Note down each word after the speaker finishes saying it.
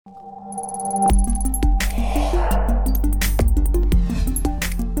Are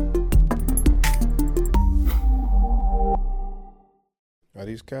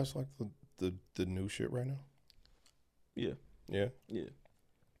these cats like the new shit right now? Yeah. Yeah. Yeah.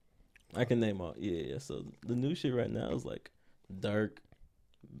 I can name all. Yeah. So the new shit right now is like Dirk,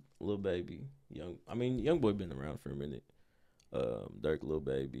 Lil Baby, Young. I mean, Young Boy been around for a minute. Dirk, Lil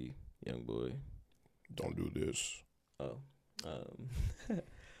Baby, Young Boy. Don't do this. Oh. Um,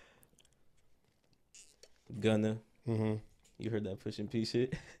 Gunna. Mm-hmm. You heard that Pushin P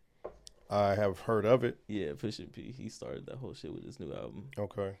shit? I have heard of it. Yeah, Pushin P. He started that whole shit with his new album.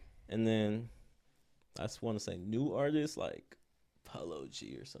 Okay. And then I just want to say new artists like Polo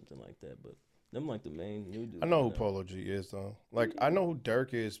G or something like that. But them like the main new dudes. I know who Polo G is though. Like I know who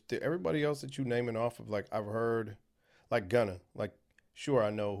Dirk is. Everybody else that you naming off of, like I've heard, like Gunna. Like sure I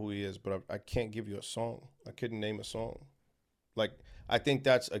know who he is, but I can't give you a song. I couldn't name a song. Like I think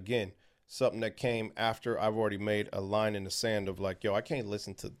that's again something that came after I've already made a line in the sand of like, yo, I can't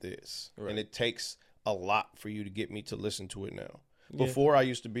listen to this, and it takes a lot for you to get me to listen to it now. Yeah. Before I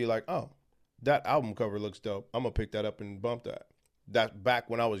used to be like, oh, that album cover looks dope. I'm gonna pick that up and bump that. That's back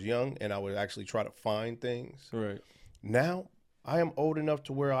when I was young and I would actually try to find things. Right. Now I am old enough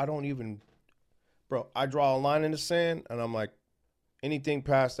to where I don't even, bro, I draw a line in the sand and I'm like, anything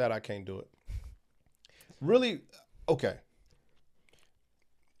past that, I can't do it. Really? Okay.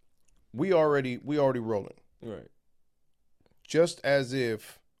 We already rolling. Right. Just as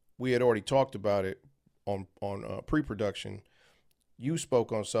if we had already talked about it on pre-production, you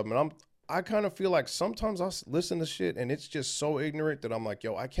spoke on something. And I kind of feel like sometimes I listen to shit and it's just so ignorant that I'm like,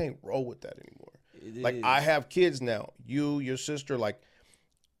 yo, I can't roll with that anymore. Like I have kids now. You, your sister, like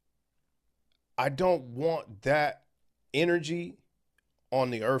I don't want that energy on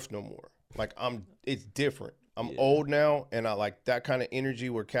the earth no more. Like it's different. I'm old now, and I like that kind of energy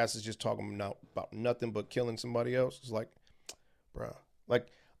where Cass is just talking about nothing but killing somebody else. It's like, bro, like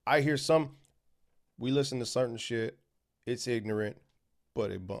I hear we listen to certain shit, it's ignorant,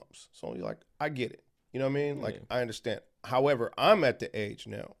 but it bumps. So you're like, I get it. You know what I mean? Like I understand. However, I'm at the age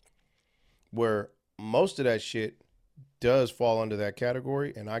now where most of that shit does fall under that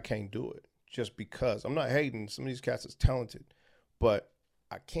category, and I can't do it just because. I'm not hating. Some of these cats is talented, but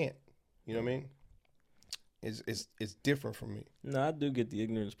I can't. You know what I mean? It's different for me. No, I do get the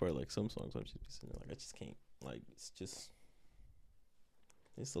ignorance part. Like some songs, I'm just sitting there, like I just can't. Like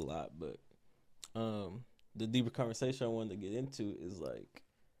it's a lot. But the deeper conversation I wanted to get into is like,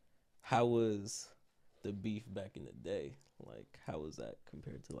 how was the beef back in the day? Like, how was that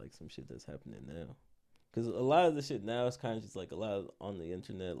compared to like some shit that's happening now? Because a lot of the shit now is kind of just like a lot of on the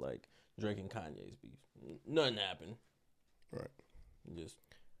internet, like Drake and Kanye's beef. Nothing happened. Right. Just.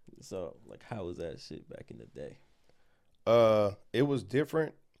 So, like, how was that shit back in the day? It was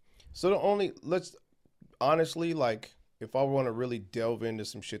different. So let's honestly, like, if I want to really delve into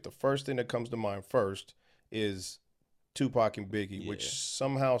some shit, the first thing that comes to mind first is Tupac and Biggie, which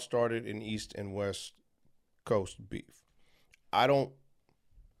somehow started an East and West Coast beef. That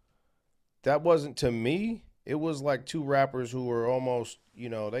wasn't to me. It was like two rappers who were almost,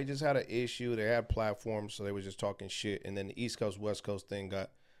 they just had an issue. They had platforms, so they were just talking shit. And then the East Coast, West Coast thing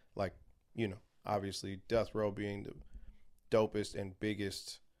got like, obviously Death Row being the dopest and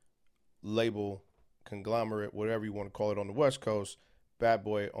biggest label conglomerate, whatever you want to call it, on the West Coast, Bad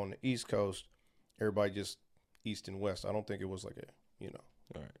Boy on the East Coast, everybody just East and West. I don't think it was like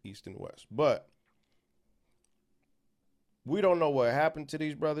East and West. But we don't know what happened to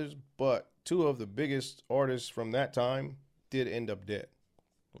these brothers, but two of the biggest artists from that time did end up dead.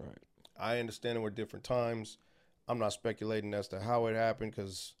 Right. I understand it were different times. I'm not speculating as to how it happened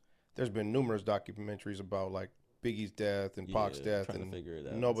because there's been numerous documentaries about like Biggie's death and Pac's death, and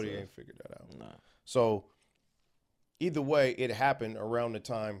nobody ain't figured that out. Nah. So either way, it happened around the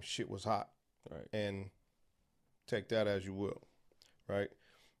time shit was hot. Right. And take that as you will. Right.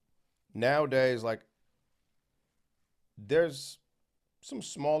 Nowadays, like, there's some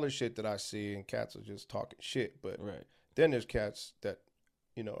smaller shit that I see and cats are just talking shit, but then there's cats that,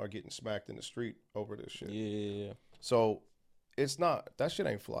 are getting smacked in the street over this shit. Yeah. So it's not, that shit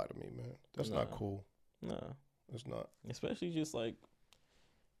ain't fly to me, man. That's not cool. Nah. It's not. Especially just like,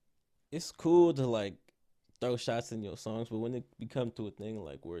 it's cool to like throw shots in your songs, but when it become to a thing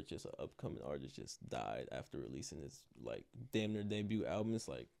like where it's just an upcoming artist just died after releasing his like damn near debut album, it's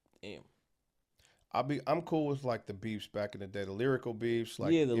like, damn. I'm cool with like the beefs back in the day, the lyrical beefs.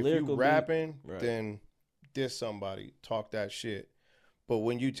 Like if you rapping, then diss somebody, talk that shit. But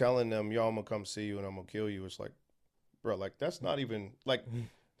when you telling them, yo, I'm gonna come see you and I'm gonna kill you, it's like, bro, like that's not even like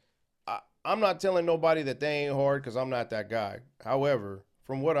I'm not telling nobody that they ain't hard because I'm not that guy. However,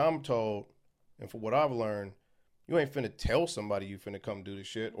 from what I'm told and from what I've learned, you ain't finna tell somebody you finna come do the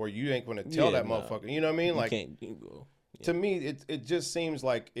shit, or you ain't gonna tell that motherfucker. You know what I mean? You like, can't go. Yeah. To me, it just seems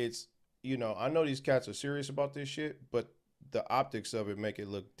like it's, I know these cats are serious about this shit, but the optics of it make it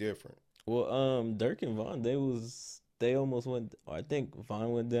look different. Well, Dirk and Von, they almost went. I think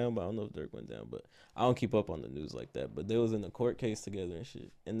Von went down, but I don't know if Dirk went down. But I don't keep up on the news like that. But they was in a court case together and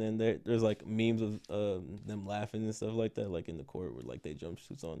shit. And then there's like memes of them laughing and stuff like that, like in the court with like they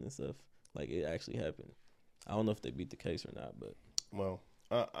jumpsuits on and stuff. Like it actually happened. I don't know if they beat the case or not, but well,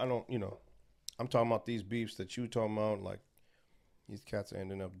 I don't. I'm talking about these beefs that you talking about. Like these cats are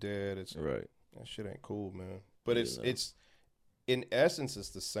ending up dead. It's right. That shit ain't cool, man. But it's in essence it's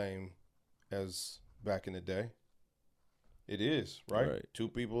the same as back in the day. It is, right? Two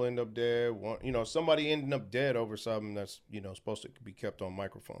people end up dead. One, somebody ending up dead over something that's, supposed to be kept on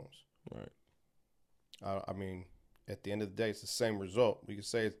microphones. Right. I mean, at the end of the day, it's the same result. We could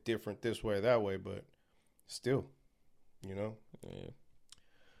say it's different this way, that way, but still, Yeah.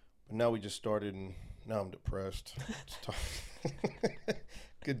 But now we just started, and now I'm depressed.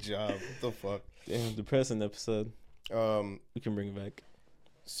 Good job. What the fuck? Damn, depressing episode. We can bring it back.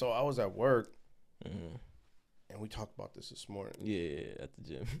 So I was at work. Mm-hmm. And we talked about this morning. Yeah, at the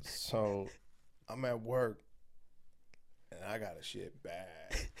gym. So I'm at work, and I got a shit bad.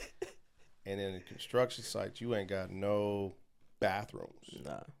 And in the construction sites, you ain't got no bathrooms.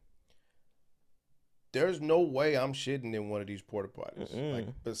 Nah. There's no way I'm shitting in one of these porta potties.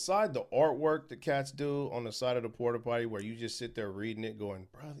 Like, beside the artwork the cats do on the side of the porta potty, where you just sit there reading it, going,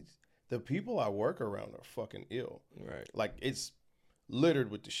 bro, the people I work around are fucking ill. Right. Like, it's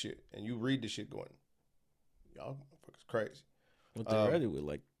littered with the shit, and you read the shit going, y'all motherfuckers crazy. What they ready with?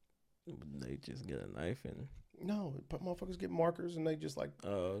 Like, they just get a knife and... No, but motherfuckers get markers and they just like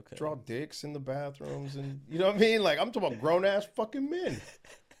draw dicks in the bathrooms, and you know what I mean? Like, I'm talking about grown ass fucking men.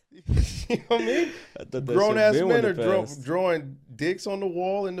 You know what I mean? Grown ass men are drawing dicks on the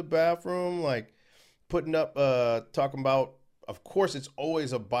wall in the bathroom, like putting up, talking about, of course, it's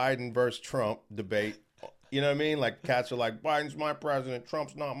always a Biden versus Trump debate. You know what I mean? Like, cats are like, Biden's my president,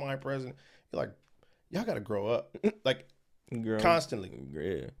 Trump's not my president. You're like, y'all got to grow up. Like, constantly.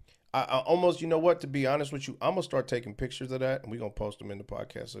 Yeah. I almost, you know what, to be honest with you, I'm going to start taking pictures of that, and we're going to post them in the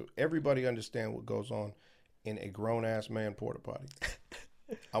podcast so everybody understand what goes on in a grown-ass man porta potty.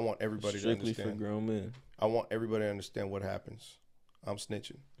 I want everybody to understand. Strictly for grown men. I want everybody to understand what happens. I'm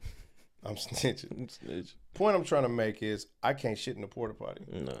snitching. Point I'm trying to make is I can't shit in the porta potty.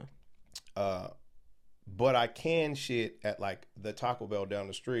 No. But I can shit at, like, the Taco Bell down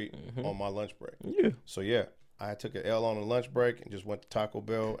the street on my lunch break. Yeah. So, yeah. I took an L on a lunch break and just went to Taco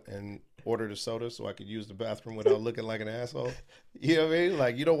Bell and ordered a soda so I could use the bathroom without looking like an asshole. You know what I mean?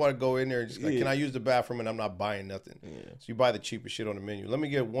 Like, you don't want to go in there and just like, can I use the bathroom, and I'm not buying nothing. Yeah. So you buy the cheapest shit on the menu. Let me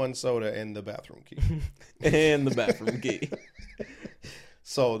get one soda and the bathroom key. And the bathroom key.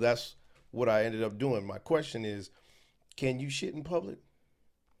 So that's what I ended up doing. My question is, can you shit in public?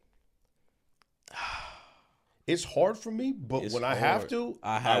 It's hard for me, but when I have to,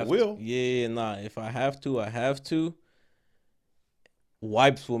 I will. Yeah, nah. If I have to, I have to.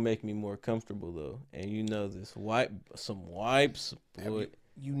 Wipes will make me more comfortable, though. And you know this. Some wipes.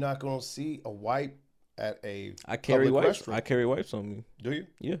 You're not going to see a wipe at a I carry wipes. Restroom. I carry wipes on me. Do you?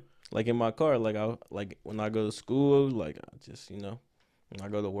 Yeah. Like in my car. Like when I go to school, like I just, when I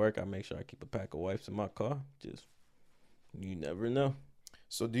go to work, I make sure I keep a pack of wipes in my car. Just, you never know.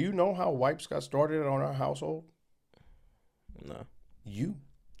 So do you know how wipes got started on our household? No. You.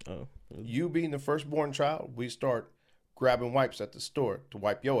 Oh. Really? You being the firstborn child, we start grabbing wipes at the store to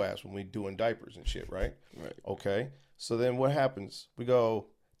wipe your ass when we doing diapers and shit, right? Right. Okay. So then what happens? We go,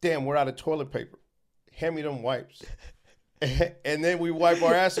 damn, we're out of toilet paper. Hand me them wipes. And then we wipe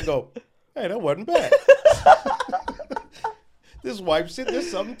our ass and go, hey, that wasn't bad. This wipe shit,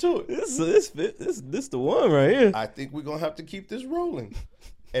 there's something to it. This the one right here. I think we're going to have to keep this rolling.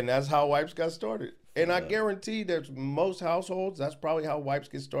 And that's how wipes got started. And I guarantee there's most households, that's probably how wipes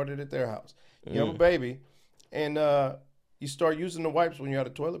get started at their house. You have a baby, and you start using the wipes when you're out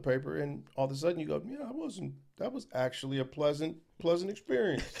of toilet paper, and all of a sudden you go, yeah, that was actually a pleasant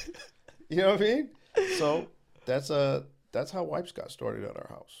experience. You know what I mean? So that's how wipes got started at our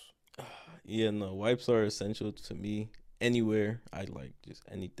house. Yeah, no, wipes are essential to me. Anywhere I like, just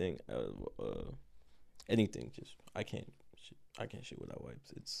anything, anything. Just I can't shit without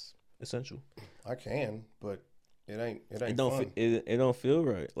wipes. It's essential. I can, but it ain't it don't feel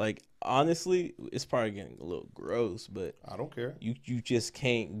right. Like, honestly, it's probably getting a little gross, but I don't care. You just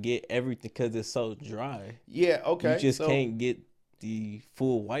can't get everything because it's so dry. Yeah, okay. You just can't get the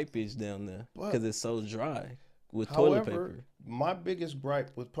full wipage down there because it's so dry with toilet paper. my biggest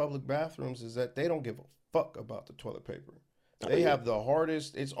gripe with public bathrooms is that they don't give a fuck about the toilet paper. Oh, They yeah. have the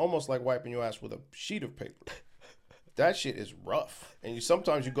hardest. It's almost like wiping your ass with a sheet of paper. That shit is rough. And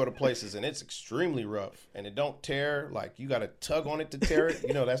sometimes you go to places and it's extremely rough and it don't tear. Like you got to tug on it to tear it.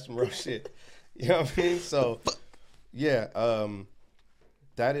 You know, that's some rough shit. You know what I mean? So, yeah,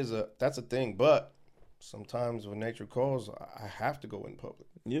 that's a thing. But sometimes when nature calls, I have to go in public.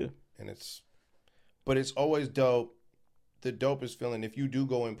 Yeah. And but it's always dope. The dopest feeling if you do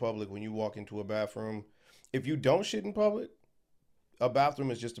go in public when you walk into a bathroom. If you don't shit in public, a bathroom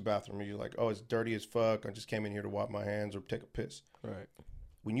is just a bathroom. You're like, oh, it's dirty as fuck. I just came in here to wipe my hands or take a piss. Right.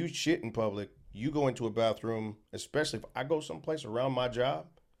 When you shit in public, you go into a bathroom, especially if I go someplace around my job,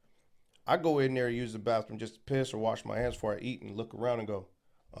 I go in there and use the bathroom just to piss or wash my hands before I eat and look around and go,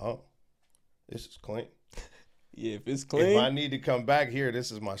 oh, this is clean. Yeah, if it's clean. If I need to come back here,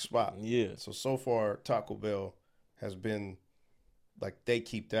 this is my spot. Yeah. So far, Taco Bell has been, like, they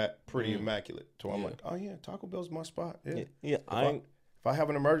keep that pretty immaculate. So I'm like, oh, yeah, Taco Bell's my spot. Yeah. If I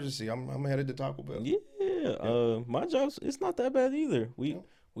have an emergency, I'm headed to Taco Bell. Yeah. My job's, it's not that bad either.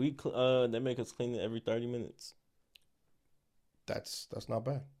 They make us clean it every 30 minutes. That's not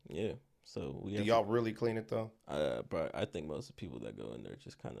bad. Yeah. So do y'all really clean it though? But I think most of the people that go in there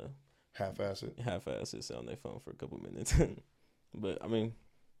just kind of half-ass it, sit on their phone for a couple minutes. But I mean,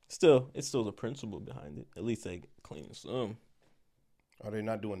 it's still the principle behind it. At least they clean some. Are they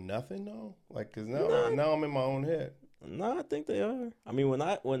not doing nothing though? Like, cause now I'm in my own head. No, I think they are. I mean,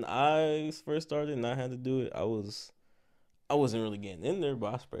 when I first started and I had to do it, I wasn't really getting in there,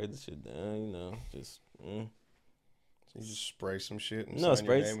 but I sprayed the shit down. You know, just. So you just spray some shit and no, sign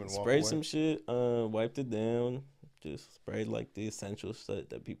your name and walk away? Spray some shit, wiped it down, just sprayed like the essential stuff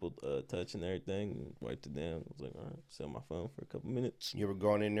that people touch and everything, and wiped it down. I was like, all right, sit on my phone for a couple minutes. You ever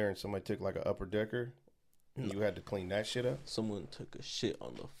gone in there and somebody took like an upper decker and you had to clean that shit up? Someone took a shit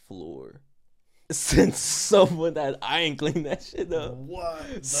on the floor. Since someone that I ain't cleaned that shit up.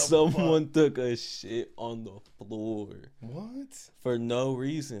 What? Someone took a shit on the floor. What? For no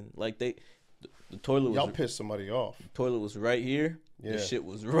reason. Like the toilet was... Y'all pissed somebody off. The toilet was right here. Yeah. The shit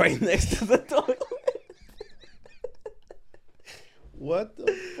was right next to the toilet. What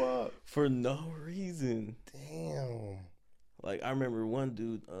the fuck? For no reason. Damn. Like, I remember one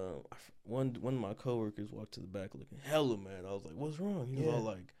dude, one of my coworkers walked to the back looking hella mad. I was like, what's wrong? He was all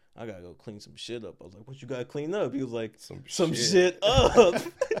like, I gotta go clean some shit up. I was like, what you gotta clean up? He was like, some shit up.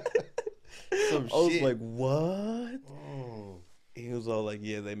 I was like, what? Oh. He was all like,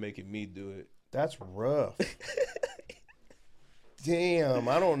 yeah, they making me do it. That's rough. Damn,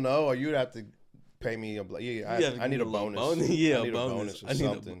 I don't know. You'd have to pay me I need a bonus. Yeah, I need a bonus or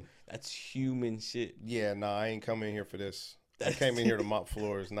something. That's human shit. Yeah, nah, I ain't coming here for this. I came in here to mop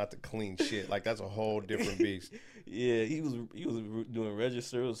floors, not to clean shit. Like, that's a whole different beast. Yeah, he was doing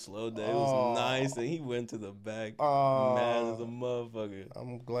register. It was slow day. It was nice, and he went to the back mad as a motherfucker.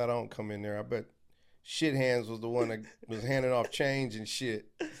 I'm glad I don't come in there. I bet Shit Hands was the one that was handing off change and shit.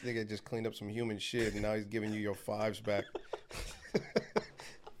 This nigga just cleaned up some human shit, and now he's giving you your fives back.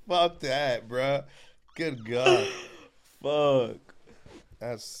 Fuck that, bruh. Good God. Fuck.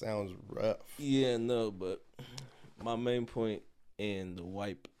 That sounds rough. Yeah, no, but my main point in the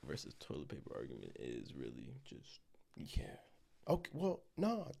wipe versus toilet paper argument is really just... Yeah. Okay, well,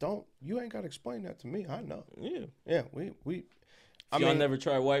 no, don't. You ain't got to explain that to me. I know. Yeah. Yeah, Y'all never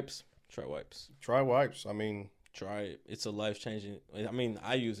try wipes? Try wipes. Try wipes. I mean... Try it. It's a life-changing... I mean,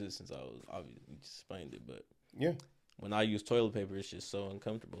 I use it since I was... Obviously, you just explained it, but... Yeah. When I use toilet paper, it's just so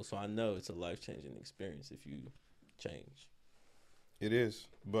uncomfortable. So I know it's a life-changing experience if you change. It is.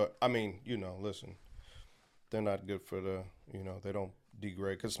 But, I mean, listen. They're not good for the... they don't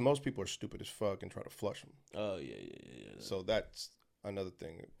degrade. Because most people are stupid as fuck and try to flush them. Oh, yeah. So that's another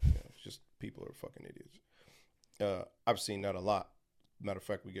thing. It's just people are fucking idiots. I've seen that a lot. Matter of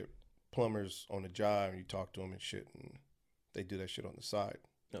fact, we get plumbers on the job and you talk to them and shit, and they do that shit on the side.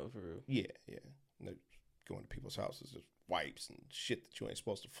 No, for real? Yeah. And they're going to people's houses, there's wipes and shit that you ain't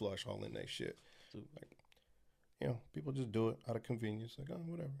supposed to flush all in that shit. Like, people just do it out of convenience. Like, oh,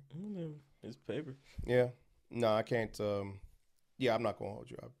 whatever. It's paper. Yeah. No, I can't. I'm not going to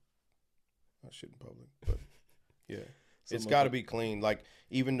hold you. I shit in public, but yeah. It's got to be clean. Like,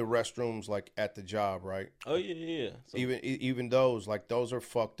 even the restrooms, like, at the job, right? Oh, yeah. So, even those, like, those are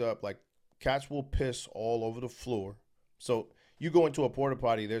fucked up. Like, cats will piss all over the floor. So, you go into a porta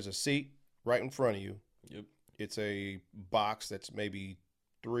potty, there's a seat right in front of you. Yep. It's a box that's maybe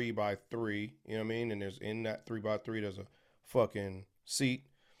 3 by 3, you know what I mean? And there's in that 3 by 3, there's a fucking seat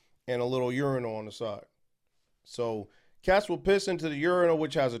and a little urinal on the side. So, Cats will piss into the urinal,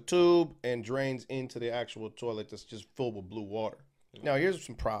 which has a tube and drains into the actual toilet that's just filled with blue water. Now, here's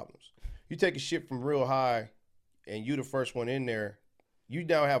some problems. You take a shit from real high and you the first one in there, you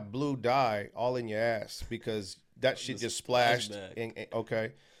now have blue dye all in your ass because that shit just splashed.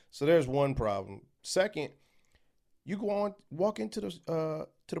 Okay, so there's one problem. Second, you walk into the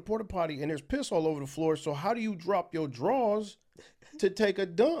porta potty and there's piss all over the floor. So how do you drop your drawers to take a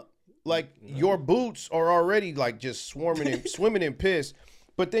dump? Like your boots are already like just swimming in piss,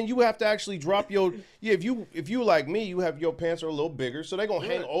 but then you have to actually drop your If you like me, you have your pants are a little bigger, so they're gonna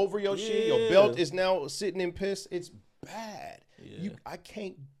hang over your shit. Your belt is now sitting in piss. It's bad. I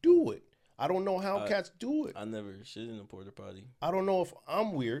can't do it. I don't know how cats do it. I never shit in a porta potty. I don't know if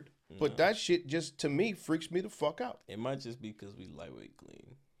I'm weird, but that shit just to me freaks me the fuck out. It might just be because we lightweight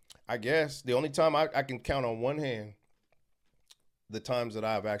clean. I guess the only time I can count on one hand the times that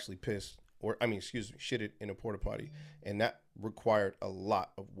I've actually shitted in a porta potty, and that required a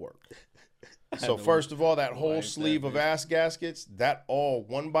lot of work. So first of all, that whole sleeve of ass gaskets, that all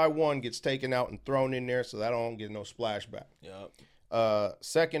one by one gets taken out and thrown in there, so that I don't get no splashback. Yep.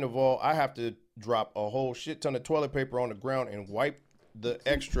 Second of all, I have to drop a whole shit ton of toilet paper on the ground and wipe the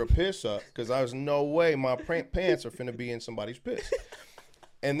extra piss up because there's no way my pants are finna be in somebody's piss.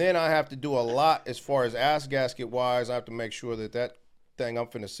 And then I have to do a lot as far as ass gasket wise. I have to make sure that thing I'm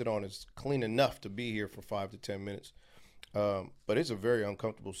finna sit on is clean enough to be here for 5 to 10 minutes. But it's a very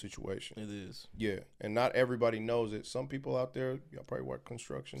uncomfortable situation. It is. Yeah, and not everybody knows it. Some people out there, y'all probably work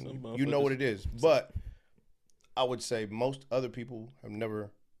construction. You know what it is. But I would say most other people have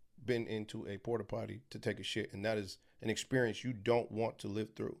never been into a porta potty to take a shit, and that is an experience you don't want to live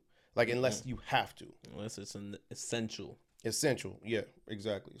through. Like, unless you have to. Unless it's an essential. Essential, yeah,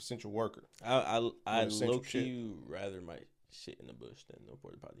 exactly. Essential worker. I low-key rather my shit in the bush than the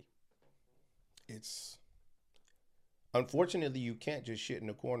porta potty. It's unfortunately you can't just shit in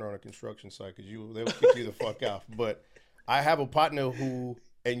the corner on a construction site because they'll kick you the fuck out. But I have a partner who,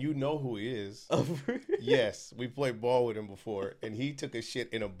 and you know who he is. Yes, we played ball with him before, and he took a shit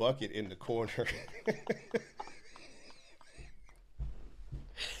in a bucket in the corner.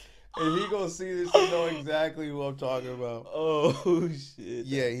 And he gonna see this and know exactly who I'm talking about. Oh shit!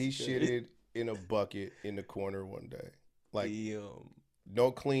 Yeah, he shitted in a bucket in the corner one day. Like,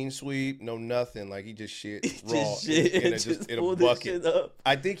 no clean sweep, no nothing. Like, he just shit raw in a bucket.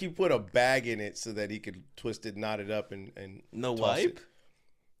 I think he put a bag in it so that he could twist it, knot it up, and no wipe.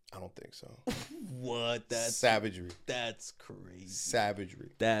 I don't think so. What? That's savagery. That's crazy.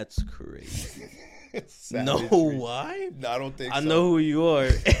 Savagery. That's crazy. No wipe? No, I don't think so. I know who you are,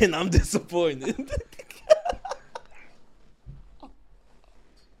 and I'm disappointed.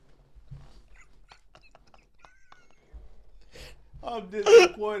 I'm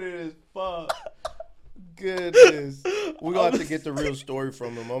disappointed as fuck. Goodness. We're going to have to get the real story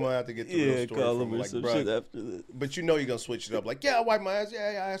from him. I'm going to have to get the real story call from him him. Like, some bro, shit after this. But you know you're going to switch it up. Like, yeah, I wipe my ass.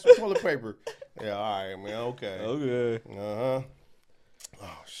 Yeah, I have some toilet paper. Yeah, all right, man. Okay. Okay. Uh-huh.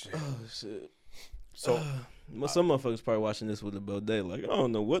 Oh, shit. Oh, shit. So, some motherfuckers probably watching this with a bidet. Like, I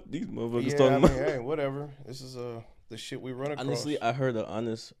don't know what these motherfuckers talking about. Hey, whatever. This is the shit we run across. Honestly, I heard an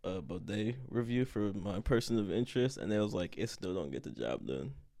honest bidet review for my person of interest, and they was like, it still don't get the job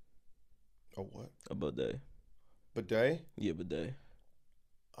done. A what? A bidet. Bidet? Yeah, bidet.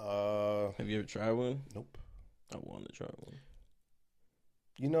 Have you ever tried one? Nope. I want to try one.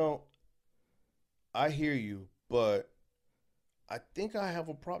 You know, I hear you, but I think I have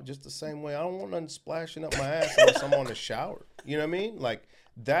a problem just the same way. I don't want nothing splashing up my ass unless I'm on the shower. You know what I mean? Like,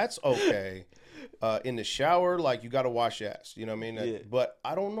 that's okay. In the shower, like, you got to wash ass. You know what I mean? Yeah. But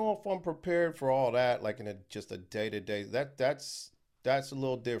I don't know if I'm prepared for all that, like, in just a day-to-day. That's a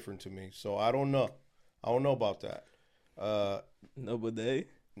little different to me. So I don't know. I don't know about that. No bidet?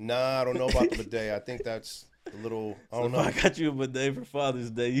 Nah, I don't know about the bidet. I think that's a little, I don't know. If I got you a bidet for Father's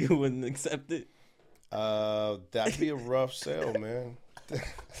Day, you wouldn't accept it? That'd be a rough sell, man.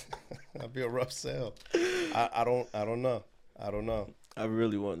 That'd be a rough sell. I don't know. I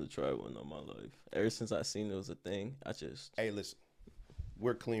really wanted to try one all my life. Ever since I seen it was a thing, Hey, listen.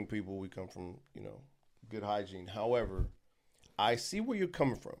 We're clean people. We come from, good hygiene. However, I see where you're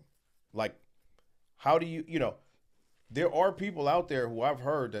coming from. Like, how do you, there are people out there who I've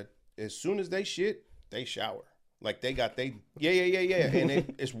heard that as soon as they shit, they shower. Like, they got And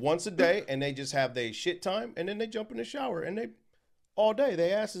it's once a day, and they just have their shit time, and then they jump in the shower, and all day,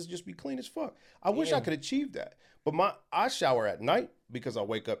 their asses just be clean as fuck. I wish I could achieve that. But I shower at night because I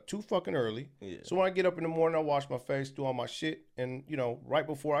wake up too fucking early. Yeah. So when I get up in the morning, I wash my face, do all my shit, and, right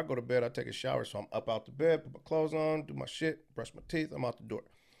before I go to bed, I take a shower. So I'm up out the bed, put my clothes on, do my shit, brush my teeth, I'm out the door.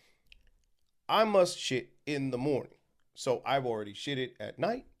 I must shit in the morning. So I've already shitted at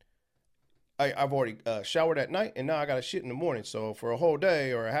night. I've already showered at night, and now I got to shit in the morning. So for a whole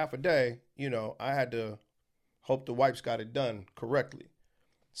day or a half a day, I had to hope the wipes got it done correctly.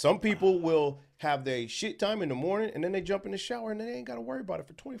 Some people will have their shit time in the morning, and then they jump in the shower, and they ain't got to worry about it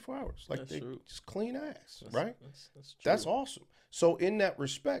for 24 hours. Like, they just clean ass, right? That's true. That's awesome. So in that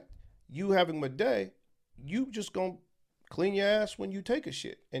respect, you having a day, you just going to clean your ass when you take a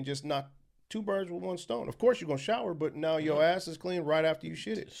shit and just knock two birds with one stone. Of course, you're going to shower, but now your ass is clean right after you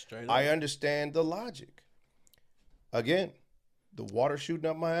shit it. I understand the logic. Again, the water shooting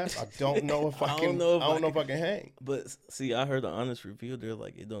up my ass, I don't know if I can hang. But see, I heard an honest review. They're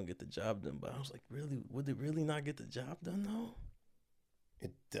like, it don't get the job done. But I was like, really? Would it really not get the job done, though?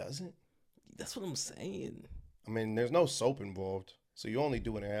 It doesn't? That's what I'm saying. I mean, there's no soap involved, so you're only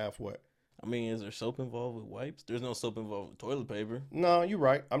doing it half wet. I mean, is there soap involved with wipes? There's no soap involved with toilet paper. No, you're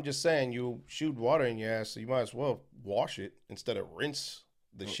right. I'm just saying you shoot water in your ass, so you might as well wash it instead of rinse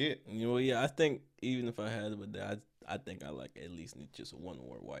the shit. Yeah, I think even if I had a bidet, I think I at least need just one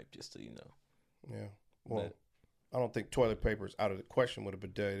more wipe just to, Yeah. Well, I don't think toilet paper is out of the question with a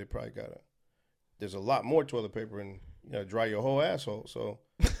bidet. They probably there's a lot more toilet paper and dry your whole asshole. So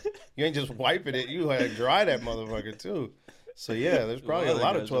you ain't just wiping it. You gotta dry that motherfucker too. So yeah, there's probably a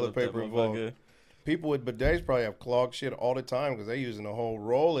lot of toilet paper involved. People with bidets probably have clogged shit all the time because they're using a whole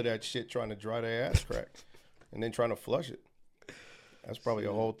roll of that shit trying to dry their ass crack and then trying to flush it. That's probably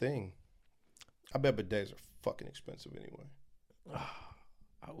a whole thing. I bet bidets are fucking expensive anyway.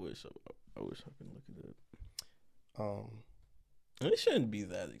 I wish I could look at it. It shouldn't be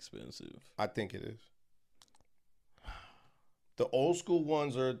that expensive. I think it is. The old school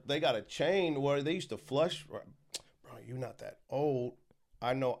ones they got a chain where they used to flush. Bro, you're not that old.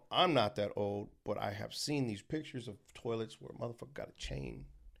 I know I'm not that old, but I have seen these pictures of toilets where a motherfucker got a chain,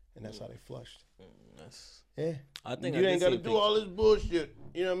 and that's how they flushed. Yeah. I think you ain't got to do all this bullshit.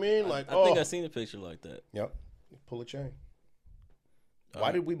 You know what I mean? I think I seen a picture like that. Yep. Pull a chain.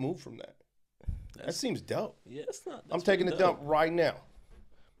 Why did we move from that? That seems dope. Yeah, it's not. I'm taking a dump right now.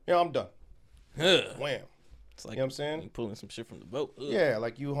 Yeah, I'm done. Wham. It's like, you know what I'm saying? You pulling some shit from the boat. Ugh. Yeah,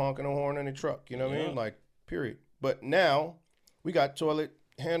 like you honking a horn in a truck. You know what I mean? Like, period. But now we got toilet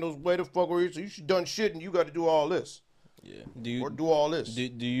handles way the fuck where you should done shit and you got to do all this. Yeah. Or do all this. Do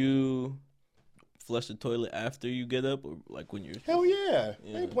you flush the toilet after you get up, or like when you're? Hell yeah.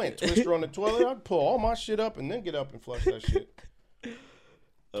 I ain't playing Twister on the toilet. I'd pull all my shit up and then get up and flush that shit.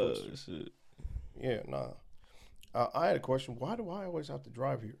 Oh shit. Yeah, nah. I had a question. Why do I always have to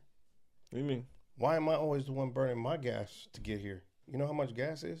drive here? What do you mean? Why am I always the one burning my gas to get here? You know how much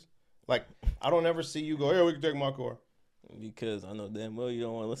gas is? Like, I don't ever see you go, we can take my car. Because I know damn well you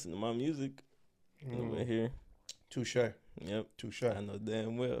don't want to listen to my music over here. Touche. Yep. Touche. I know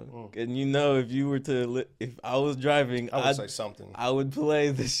damn well. And if I was driving, I would say something. I would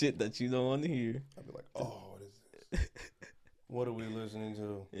play the shit that you don't want to hear. I'd be like, what is this? What are we listening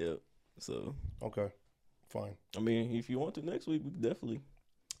to? Yep. So. Okay. Fine. I mean, if you want to next week, we can definitely.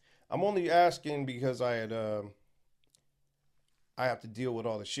 I'm only asking because I have to deal with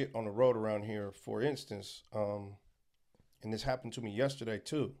all the shit on the road around here. For instance, and this happened to me yesterday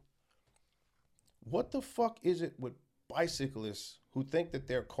too. What the fuck is it with bicyclists who think that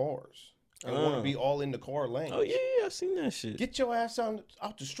they're cars and want to be all in the car lane? Oh yeah, I've seen that shit. Get your ass out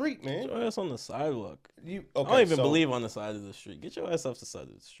the street, man. Get your ass on the sidewalk. I don't even believe on the side of the street. Get your ass off the side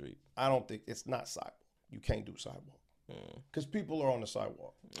of the street. I don't think it's not sidewalk. You can't do sidewalk because people are on the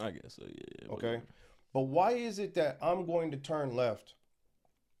sidewalk. I guess so. Yeah. Okay, but why is it that I'm going to turn left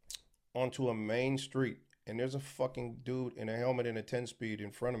onto a main street and there's a fucking dude in a helmet and a 10-speed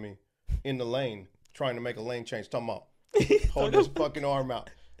in front of me in the lane trying to make a lane change? Talking about hold his fucking arm out.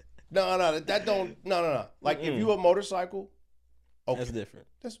 No. Like if you a motorcycle, okay, that's different.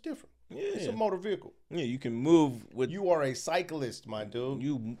 That's different. Yeah, it's a motor vehicle. Yeah, you can move with. You are a cyclist, my dude.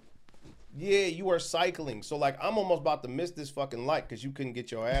 You are cycling. So like I'm almost about to miss this fucking light because you couldn't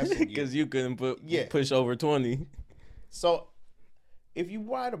get your ass in gear. Because you couldn't push over 20. So if you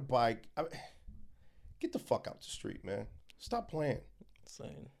ride a bike, get the fuck out the street, man. Stop playing.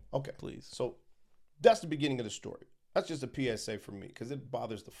 Insane. Okay. Please. So that's the beginning of the story. That's just a PSA for me because it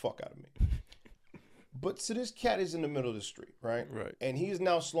bothers the fuck out of me. But so this cat is in the middle of the street, right? Right. And he is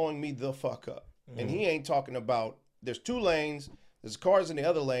now slowing me the fuck up. And he ain't talking about there's 2 lanes, there's cars in the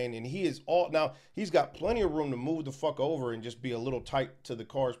other lane, and he's got plenty of room to move the fuck over and just be a little tight to the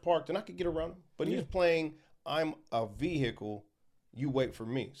cars parked, and I could get around him. But he's playing, I'm a vehicle, you wait for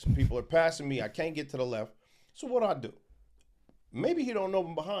me. So people are passing me, I can't get to the left. So what I do? Maybe he don't know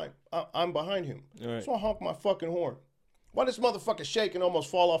I'm behind him. Right. So I honk my fucking horn. Why this motherfucker shake and almost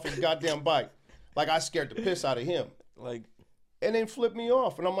fall off his goddamn bike? Like I scared the piss out of him. Like, and then flip me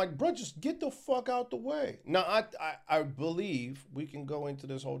off. And I'm like, bro, just get the fuck out the way. Now, I believe we can go into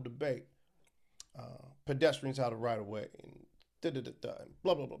this whole debate. Pedestrians out of right of way and and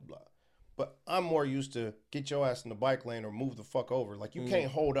blah, blah, blah, blah. But I'm more used to get your ass in the bike lane or move the fuck over. Like, you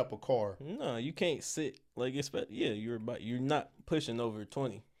can't hold up a car. No, you can't sit. Like, you're not pushing over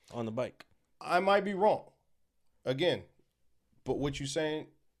 20 on the bike. I might be wrong. Again, but what you're saying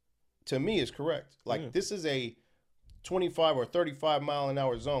to me is correct. Like, this is a 25 or 35 mile an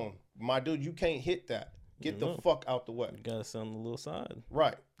hour zone. My dude, you can't hit that. Get the fuck out the way. You gotta sit on the little side.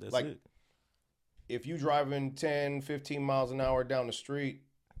 Right. That's like, it. If you driving 10, 15 miles an hour down the street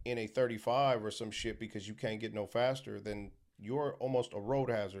in a 35 or some shit because you can't get no faster, then you're almost a road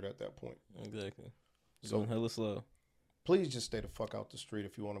hazard at that point. Exactly. So going hella slow. Please just stay the fuck out the street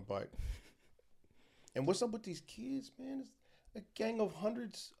if you want to bike. And what's up with these kids, man? It's a gang of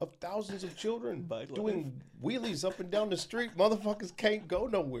hundreds of thousands of children doing wheelies up and down the street. Motherfuckers can't go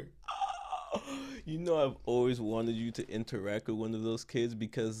nowhere. You know, I've always wanted you to interact with one of those kids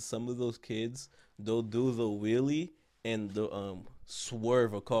because some of those kids, they'll do the wheelie and the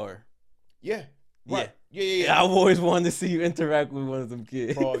swerve a car. Yeah. Right. Yeah. I've always wanted to see you interact with one of them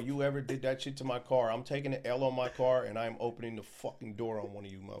kids. Bro, you ever did that shit to my car? I'm taking the L on my car and I'm opening the fucking door on one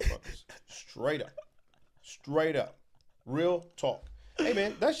of you motherfuckers. Straight up. Straight up. Real talk. Hey,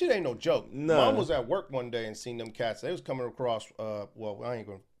 man, that shit ain't no joke. No. Mom was at work one day and seen them cats. They was coming across, well, I ain't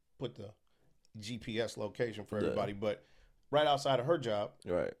going to put the GPS location for everybody, but right outside of her job.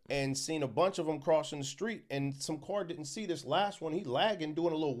 Right. And seen a bunch of them crossing the street, and some car didn't see this last one. He lagging,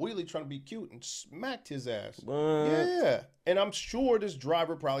 doing a little wheelie, trying to be cute, and smacked his ass. What? Yeah. And I'm sure this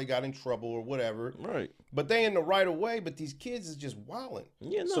driver probably got in trouble or whatever. Right. But they in the right of way, but these kids is just wilding.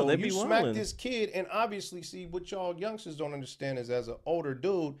 Yeah, no, so they be you wilding. smack this kid, and obviously, see, what y'all youngsters don't understand is as an older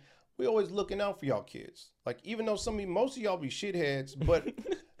dude, we always looking out for y'all kids. Like, even though most of y'all be shitheads, but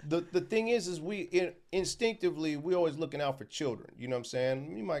the thing is we instinctively, we always looking out for children. You know what I'm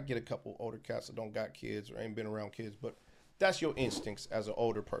saying? You might get a couple older cats that don't got kids or ain't been around kids, but that's your instincts as an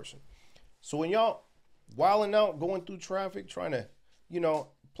older person. So when y'all wilding out, going through traffic, trying to,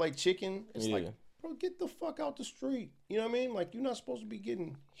 play chicken, it's like, bro, get the fuck out the street. You know what I mean? Like, you're not supposed to be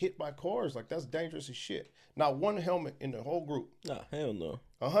getting hit by cars. Like, that's dangerous as shit. Not one helmet in the whole group. Nah, hell no.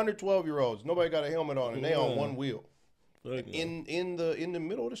 112-year-olds, nobody got a helmet on, and they on one wheel. In the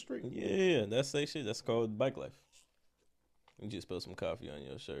middle of the street. Yeah, that's that shit. That's called bike life. You just spilled some coffee on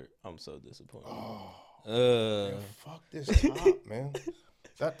your shirt. I'm so disappointed. Man, fuck this top, man.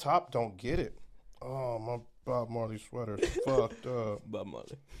 That top don't get it. Oh, my Bob Marley sweater's fucked up. Bob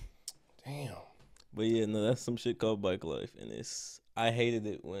Marley. Damn. But yeah, no, that's some shit called bike life, and I hated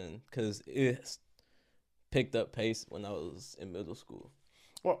it because it picked up pace when I was in middle school.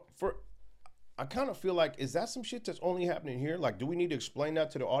 Well, I kind of feel like, is that some shit that's only happening here? Like, do we need to explain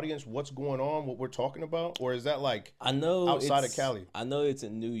that to the audience, what's going on, what we're talking about? Or is that like outside of Cali? I know it's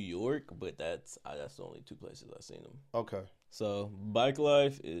in New York, but that's the only two places I've seen them. Okay. So bike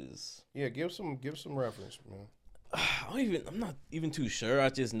life is... Yeah, give some reference, man. I'm not even too sure. I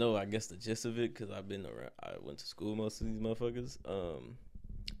just know, I guess, the gist of it because I went to school with most of these motherfuckers.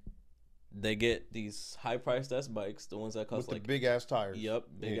 They get these high-priced ass bikes, the ones that cost with the big ass tires. Yep,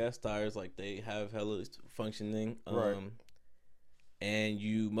 big ass tires. Like, they have hella functioning. Right.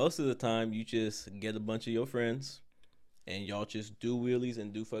 And most of the time, you just get a bunch of your friends, and y'all just do wheelies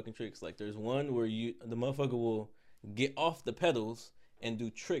and do fucking tricks. Like, there's one where the motherfucker will get off the pedals and do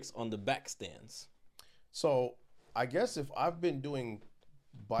tricks on the back stands. So, I guess if I've been doing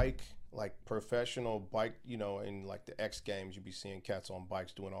professional bike, in like the X Games, you be seeing cats on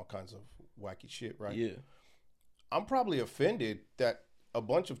bikes doing all kinds of wacky shit, right? Yeah. I'm probably offended that a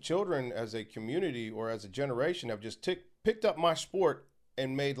bunch of children as a community or as a generation have just picked up my sport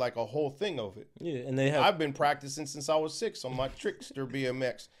and made like a whole thing of it. Yeah, and I've been practicing since I was 6 on my Trickster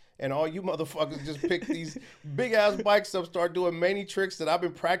BMX. And all you motherfuckers just pick these big ass bikes up, start doing many tricks that I've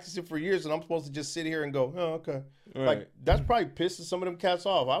been practicing for years, and I'm supposed to just sit here and go, oh, okay. Right. Like, that's probably pissing some of them cats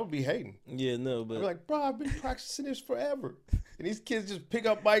off. I would be hating. Yeah, no, but... I'd be like, bro, I've been practicing this forever. And these kids just pick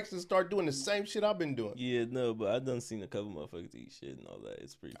up bikes and start doing the same shit I've been doing. Yeah, no, but I done seen a couple motherfuckers eat shit and all that.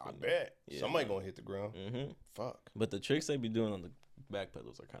 It's pretty funny. I bet. Yeah, somebody gonna hit the ground. Mm-hmm. Fuck. But the tricks they be doing on the back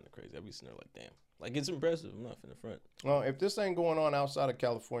pedals are kind of crazy. I be sitting there like, damn. Like, it's impressive. I'm not finna front. Well, if this ain't going on outside of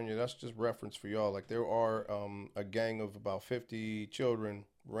California, that's just reference for y'all. Like, there are a gang of about 50 children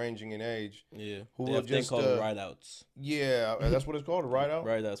ranging in age. Yeah. Who they have just called ride-outs. Yeah, that's what it's called, a ride-out?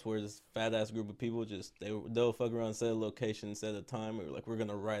 Ride-outs, where this fat-ass group of people they'll fuck around, set a location, set a time, or like, we're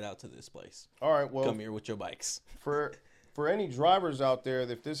gonna ride out to this place. All right, well. Come here with your bikes. For for any drivers out there,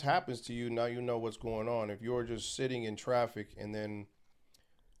 if this happens to you, now you know what's going on. If you're just sitting in traffic and then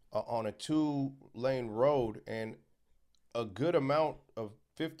on a 2-lane road and a good amount of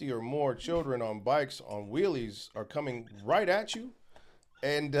 50 or more children on bikes on wheelies are coming right at you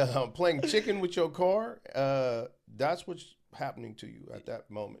and playing chicken with your car, that's what's happening to you at that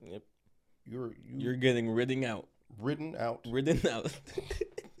moment. Yep. You're getting ridden out. Ridden out. Ridden out.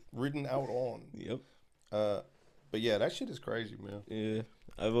 Ridden out on. Yep. But yeah, that shit is crazy, man. Yeah.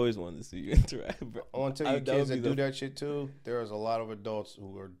 I've always wanted to see you interact, bro. I want to tell you, kids that do that shit too, there's a lot of adults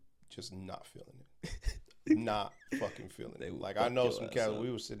who are just not feeling it. Not fucking feeling it. Like, I know some cats,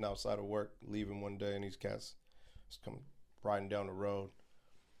 we were sitting outside of work, leaving one day, and these cats just come riding down the road.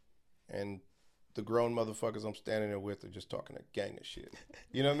 And the grown motherfuckers I'm standing there with are just talking a gang of shit.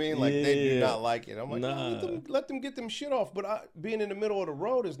 You know what I mean? Like, they do not like it. I'm like, no, let them get them shit off. But being in the middle of the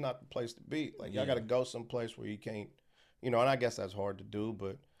road is not the place to be. Like, y'all got to go someplace where you can't, and I guess that's hard to do.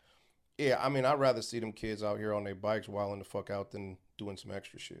 But, yeah, I mean, I'd rather see them kids out here on their bikes wilding the fuck out than doing some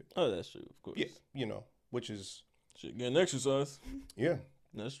extra shit. Oh, that's true, of course. Yeah, which is... Shit, getting exercise. Yeah.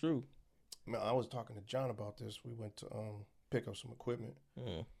 That's true. Man, I was talking to John about this. We went to pick up some equipment.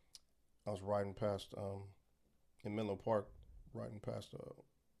 Mm. I was riding past, in Menlo Park, riding past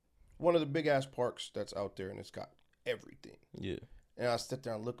one of the big-ass parks that's out there, and it's got everything. Yeah. And I sit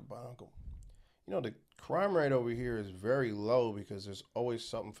there and look about it and go, the crime rate over here is very low because there's always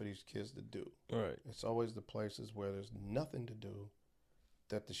something for these kids to do. Right. It's always the places where there's nothing to do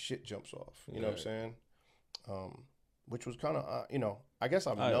that the shit jumps off. You know what I'm saying? Which was kind of, I guess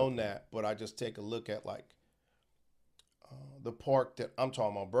I've known that, but I just take a look at, like, the park that I'm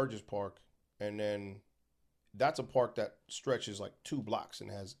talking about, Burgess Park, and then that's a park that stretches like 2 blocks and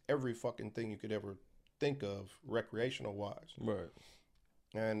has every fucking thing you could ever think of recreational wise. Right.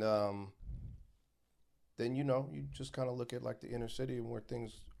 And then, you just kind of look at like the inner city and where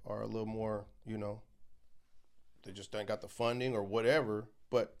things are a little more, they just ain't got the funding or whatever,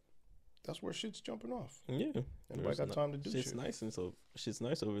 but that's where shit's jumping off. Yeah. Everybody got time to do shit. Shit's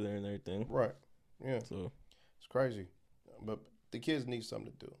nice over there and everything. Right. Yeah. So it's crazy. But the kids need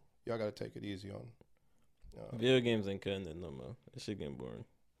something to do. Y'all got to take it easy on video games ain't cutting it no more. That shit getting boring.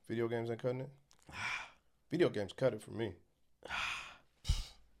 Video games ain't cutting it? Video games cut it for me.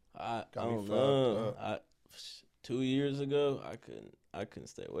 I don't know. 2 years ago, I couldn't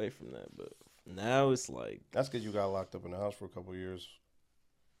stay away from that. But now it's like... That's because you got locked up in the house for a couple of years.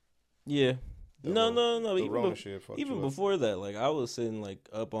 Yeah. No. Even before that, like, I was sitting like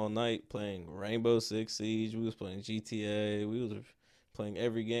up all night playing Rainbow Six Siege. We was playing GTA. We was playing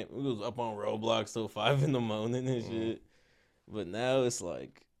every game. We was up on Roblox till 5 in the morning and shit. But now it's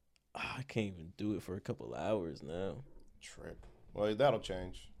like I can't even do it for a couple hours now. Trip. Well, that'll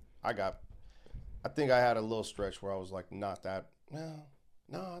change. I think I had a little stretch where I was like, not that. No.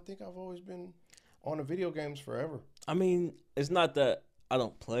 I think I've always been on the video games forever. I mean, it's not that I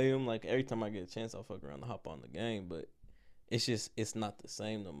don't play them. Like, every time I get a chance, I'll fuck around and hop on the game. But it's not the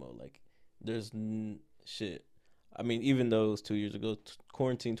same no more. Like, there's shit. I mean, even though it was 2 years ago,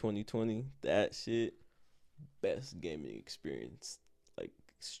 quarantine 2020, that shit, best gaming experience, like,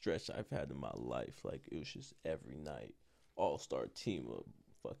 stretch I've had in my life. Like, it was just every night, all-star team up,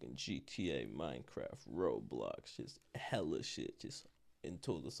 fucking GTA, Minecraft, Roblox, just hella shit, just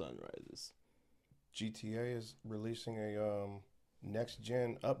until the sun rises. GTA is releasing a next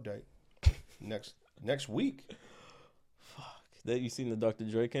gen update next week. Fuck. That you seen the Dr.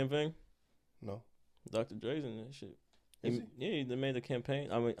 Dre campaign? No. Dr. Dre's in that shit. Yeah, they made a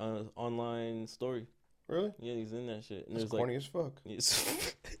campaign. I mean, online story. Really? Yeah, he's in that shit. And that's corny as fuck.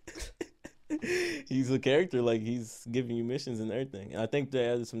 He's a character, like, he's giving you missions and everything. And I think they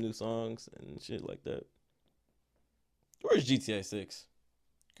added some new songs and shit like that. Where's GTA 6?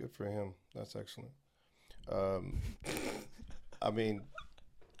 Good for him. That's excellent. I mean,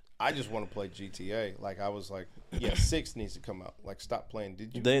 I just want to play GTA. Like, I was like, 6 needs to come out. Like, stop playing.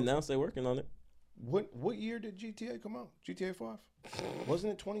 Did you? They announced they're working on it. What year did GTA come out? GTA 5?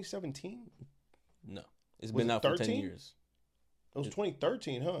 Wasn't it 2017? No. It's been out for 10 years. It was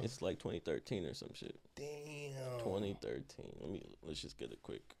 2013, huh? It's like 2013 or some shit. Damn. 2013. Let's just get a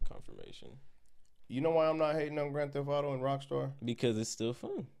quick confirmation. You know why I'm not hating on Grand Theft Auto and Rockstar? Because it's still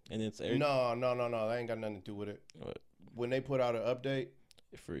fun. And it's No. That ain't got nothing to do with it. What? When they put out an update,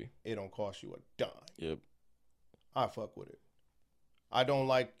 it's free. It don't cost you a dime. Yep. I fuck with it. I don't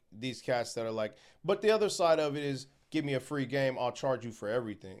like these cats that are like, but the other side of it is, give me a free game, I'll charge you for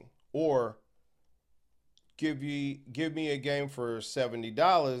everything. Or give me a game for $70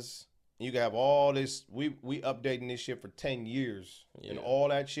 and you can have all this. We updating this shit for 10 years and all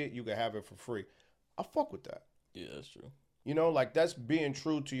that shit, you can have it for free. I fuck with that. Yeah, that's true. You know, like that's being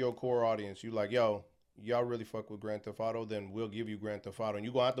true to your core audience. You like, yo, y'all really fuck with Grand Theft Auto, then we'll give you Grand Theft Auto, and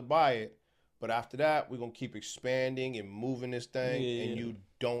you gonna have to buy it. But after that, we're gonna keep expanding and moving this thing, and you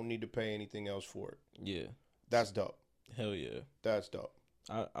don't need to pay anything else for it. Yeah, that's dope. Hell yeah, that's dope.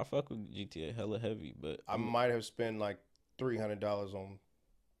 I fuck with GTA hella heavy, but I might have spent like $300 on,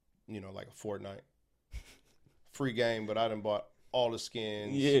 like a Fortnite free game, but I done bought all the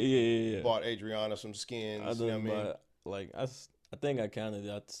skins. Yeah. Bought Adriana some skins. I done I think I counted it.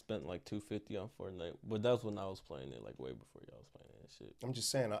 I spent like $250 on Fortnite, but that's when I was playing it, like way before y'all was playing that shit. I'm just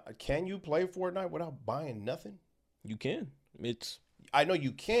saying, can you play Fortnite without buying nothing? You can. I know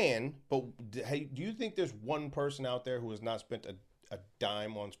you can, but hey, do you think there's one person out there who has not spent a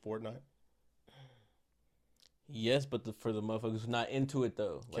dime on Fortnite? Yes, but for the motherfuckers who's not into it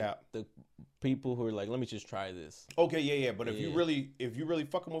though, like the people who are like, let me just try this. Okay, yeah. But if you really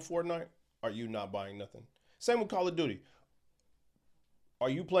fucking with Fortnite, are you not buying nothing? Same with Call of Duty. Are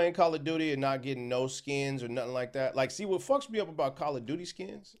you playing Call of Duty and not getting no skins or nothing like that? Like, see what fucks me up about Call of Duty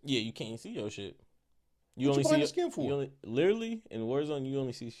skins? Yeah, you can't see your shit. What you buying the skin for? Literally in Warzone, you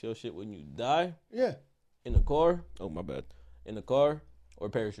only see your shit when you die. Yeah. In the car. Oh my bad. In the car or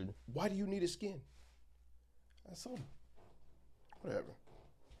parachute. Why do you need a skin? That's so. Whatever.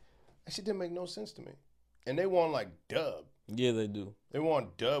 That shit didn't make no sense to me. And they want like dub. Yeah, they do. They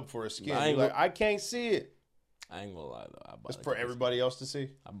want dub for a skin. I can't see it. I ain't gonna lie though. It's for everybody else to see.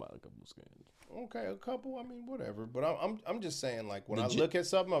 I bought a couple skins. Okay, a couple. I mean, whatever. But I'm just saying, like when I look at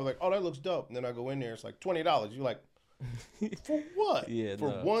something, I'm like, oh, that looks dope. And then I go in there, it's like $20. You're like, for what? Yeah, for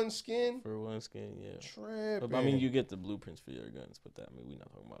one skin. For one skin, yeah. Tripping. But, I mean, you get the blueprints for your guns, but we're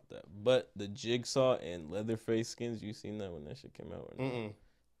not talking about that. But the Jigsaw and Leatherface skins, you seen that when that shit came out? Mm-mm.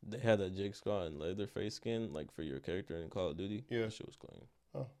 They had a Jigsaw and Leatherface skin, like for your character in Call of Duty. Yeah, that shit was clean.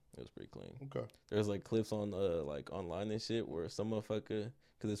 Oh, it was pretty clean. Okay. There's like clips on like online and shit where some motherfucker,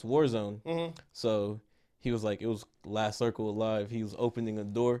 cause it's Warzone, so he was like, it was last circle alive. He was opening a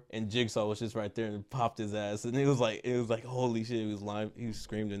door and Jigsaw was just right there and popped his ass, and it was like holy shit. He was live. He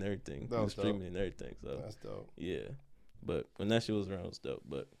screamed and everything. He was screaming and everything. So that's dope. Yeah, but when that shit was around, it was dope.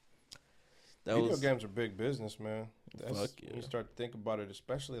 But video games are big business, man. Fuck yeah. When you start to think about it,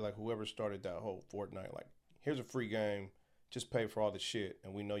 especially like whoever started that whole Fortnite. Like, here's a free game. Just pay for all the shit,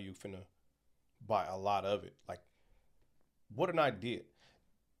 and we know you finna buy a lot of it. Like, what an idea.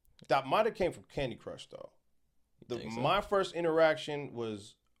 That might have came from Candy Crush, though. My first interaction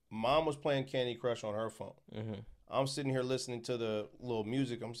was mom was playing Candy Crush on her phone. Mm-hmm. I'm sitting here listening to the little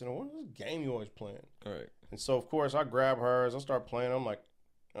music. I'm saying, what is this game you always playing? All right. And so, of course, I grab hers. I start playing. I'm like,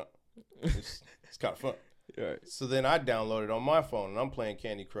 it's kind of fun. All right. So then I download it on my phone, and I'm playing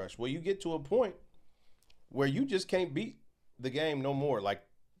Candy Crush. Well, you get to a point where you just can't beat the game no more. Like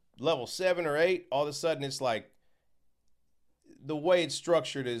level 7 or 8, all of a sudden it's like the way it's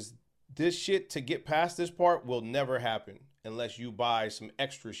structured is this shit to get past this part will never happen unless you buy some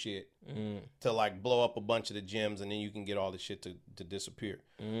extra shit to like blow up a bunch of the gems, and then you can get all the shit to disappear.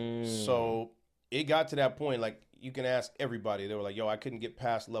 So it got to that point, like you can ask everybody. They were like, yo, I couldn't get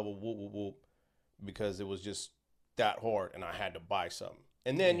past level whoop whoop whoop because it was just that hard and I had to buy something.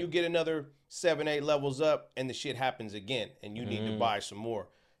 And then you get another 7, 8 levels up, and the shit happens again, and you need to buy some more.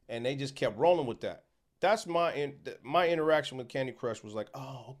 And they just kept rolling with that. That's my interaction with Candy Crush was like,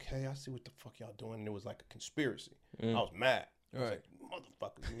 oh, okay, I see what the fuck y'all doing. And it was like a conspiracy. I was mad. I was like,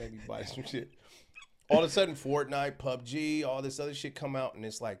 motherfuckers, maybe buy some shit. All of a sudden, Fortnite, PUBG, all this other shit come out, and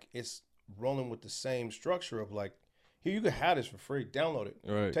it's like it's rolling with the same structure of like, here, you can have this for free. Download it.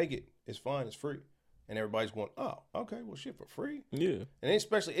 Right. Take it. It's fine. It's free. And everybody's going, oh, okay, well, shit for free. Yeah. And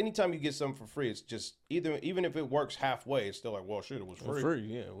especially anytime you get something for free, it's just even if it works halfway, it's still like, well, shit, it was free. Free,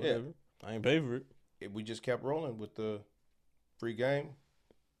 yeah, whatever. Yeah. I ain't pay for it. We just kept rolling with the free game,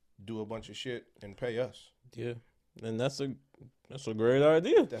 do a bunch of shit, and pay us. Yeah. And that's a great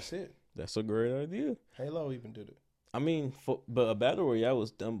idea. That's it. That's a great idea. Halo even did it. I mean, but a battle royale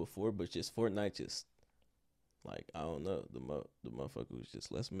was done before, but just Fortnite just, like, I don't know. The motherfucker was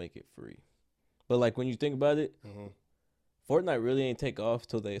just, let's make it free. But like when you think about it, Fortnite really ain't take off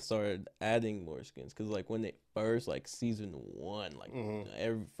till they started adding more skins. Cause like when they first, like season 1, like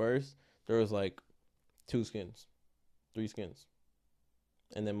every first, there was like 2 skins, 3 skins,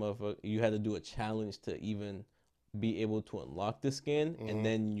 and then motherfucker, you had to do a challenge to even be able to unlock the skin, and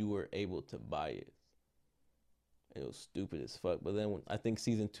then you were able to buy it. It was stupid as fuck. But then when I think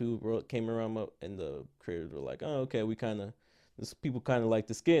season 2 came around, and the creators were like, oh, okay, people kind of like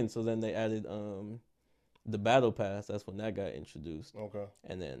the skin, so then they added the battle pass. That's when that got introduced. Okay.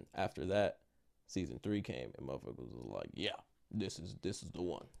 And then after that, season 3 came, and motherfuckers was like, yeah, this is the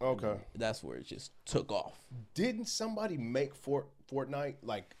one. Okay. That's where it just took off. Didn't somebody make Fortnite,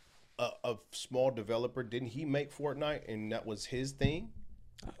 like a small developer? Didn't he make Fortnite and that was his thing?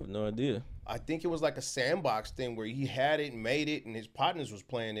 I have no idea. I think it was like a sandbox thing where he had it and made it and his partners was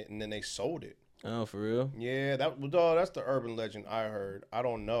playing it and then they sold it. Oh, for real? Yeah, that's the urban legend I heard. I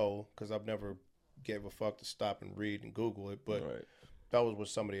don't know because I've never gave a fuck to stop and read and Google it, but that was what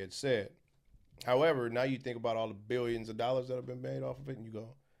somebody had said. However, now you think about all the billions of dollars that have been made off of it and you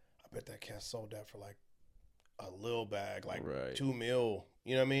go, I bet that cat sold that for like a little bag, like $2 million.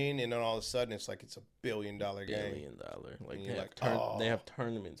 You know what I mean? And then all of a sudden it's like it's $1 billion game. $1 billion. Like they have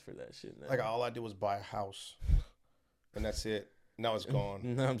tournaments for that shit now. Like all I did was buy a house. And that's it. Now it's gone.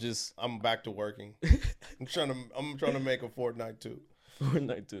 No, I'm back to working. I'm trying to make a Fortnite 2.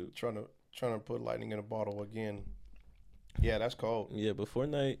 Fortnite 2. Trying to put lightning in a bottle again. Yeah, that's cold. Yeah, but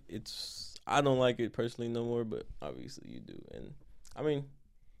Fortnite, I don't like it personally no more, but obviously you do. And I mean,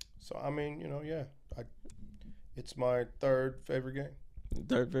 yeah. It's my third favorite game.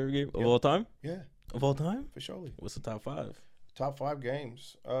 Third favorite game of all time? Yeah. Of all time? For sure. What's the top 5? Top 5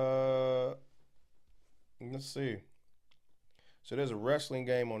 games. Let's see. So there's a wrestling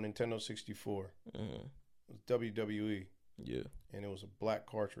game on Nintendo 64. Mm-hmm. It was WWE. Yeah. And it was a black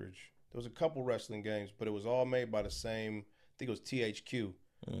cartridge. There was a couple wrestling games, but it was all made by the same, I think it was THQ.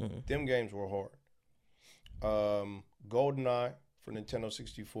 Mm-hmm. Them games were hard. GoldenEye for Nintendo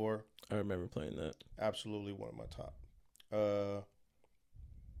 64. I remember playing that. Absolutely one of my top.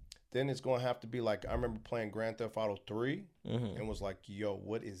 Then it's going to have to be like, I remember playing Grand Theft Auto 3 and was like, yo,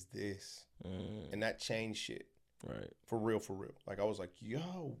 what is this? And that changed shit. Right. For real. Like, I was like,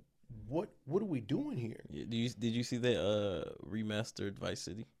 yo, what are we doing here? Yeah. Did you see that remastered Vice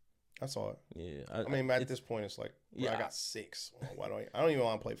City? I saw it. Yeah. I mean, at this point, it's like, I got 6. I don't even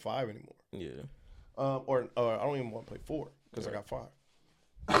want to play 5 anymore. Yeah. Or I don't even want to play 4 because I got 5.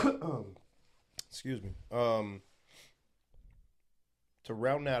 Excuse me. To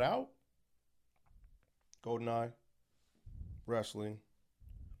round that out, GoldenEye, wrestling,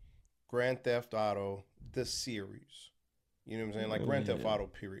 Grand Theft Auto, the series. You know what I'm saying? Like Grand Theft Auto,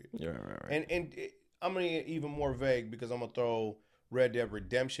 period. Yeah, right. And I'm going to even more vague because I'm going to throw Red Dead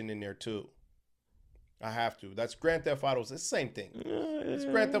Redemption in there too. I have to. That's Grand Theft Auto. It's the same thing. It's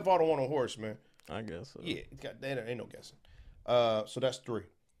Grand Theft Auto on a horse, man. I guess so. Yeah, ain't no guessing. So that's 3.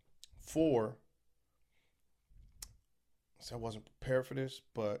 4. So I wasn't prepared for this,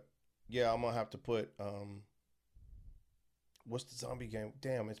 but yeah, I'm gonna have to put what's the zombie game?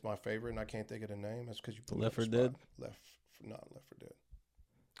 Damn, it's my favorite, and I can't think of the name. That's because you put Left 4 Dead. Left 4 Dead.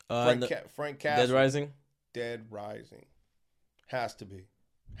 Frank Castle. Dead Rising. Dead Rising. Has to be.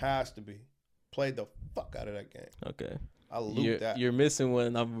 Played the fuck out of that game. Okay. I looped that. You're missing one,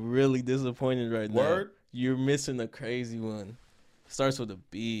 and I'm really disappointed right now. Word? You're missing a crazy one. Starts with a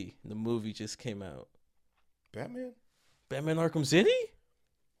B. The movie just came out. Batman Arkham City?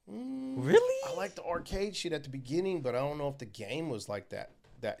 Really? I like the arcade shit at the beginning, but I don't know if the game was like that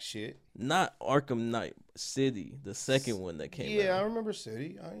shit. Not Arkham Knight City, the second one that came out. Yeah, I remember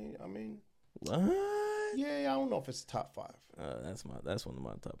City. I mean, what? Yeah, I don't know if it's top 5. That's one of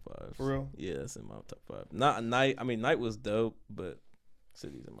my top 5s. For real? Yeah, that's in my top 5. Not Night. I mean, Night was dope, but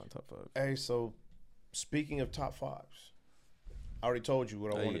City's in my top 5. Hey, so speaking of top 5s, I already told you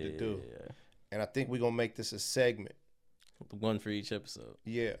what I wanted to do, and I think we're gonna make this a segment. One for each episode.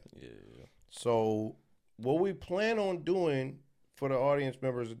 Yeah. So what we plan on doing for the audience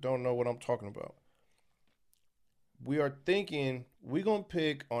members that don't know what I'm talking about, we are thinking we're going to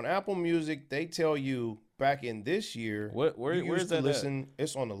pick on Apple Music. They tell you back in this year. Where's that listen?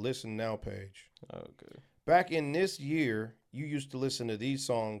 It's on the Listen Now page. Okay. Back in this year, you used to listen to these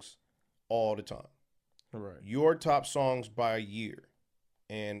songs all the time. Right. Your top songs by year.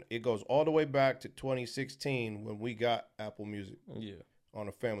 And it goes all the way back to 2016 when we got Apple Music on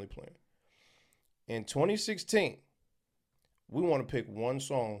a family plan. In 2016, we want to pick one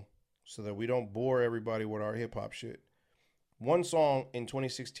song so that we don't bore everybody with our hip-hop shit. One song in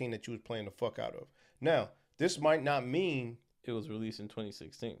 2016 that you was playing the fuck out of. Now, this might not mean it was released in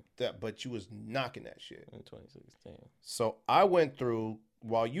 2016. But you was knocking that shit. In 2016. So I went through,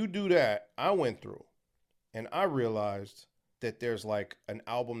 while you do that, I went through, and I realized that there's like an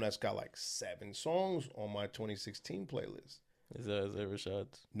album that's got like 7 songs on my 2016 playlist. Is that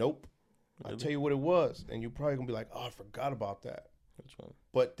Rashad's? Nope. Really? I'll tell you what it was, and you're probably gonna be like, "Oh, I forgot about that." Which one?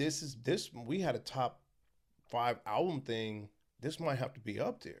 But this. We had a top 5 album thing. This might have to be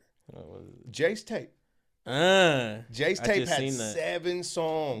up there. What is it? Jay's tape. Jay's tape had 7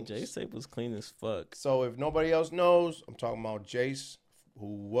 songs. Jay's tape was clean as fuck. So if nobody else knows, I'm talking about Jace, who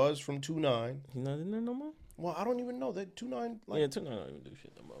was from 2-9. He's not in there no more? Well, I don't even know. They 2-9 yeah, 2-9 don't even do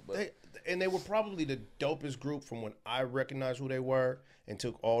shit no more. But they were probably the dopest group from when I recognized who they were and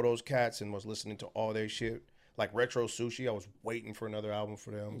took all those cats and was listening to all their shit. Like Retro Sushi, I was waiting for another album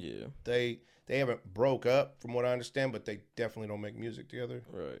for them. yeah, They haven't broke up from what I understand, but they definitely don't make music together.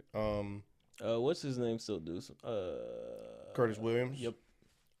 right. What's his name still do? Curtis Williams. Yep.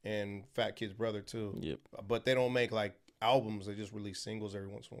 And Fat Kid's brother too. Yep. But they don't make like albums. They just release singles every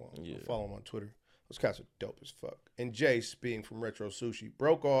once in a while. Yeah. I follow them on Twitter. Those cats are dope as fuck. And Jace, being from Retro Sushi,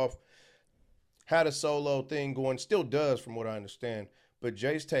 broke off, had a solo thing going, still does from what I understand. But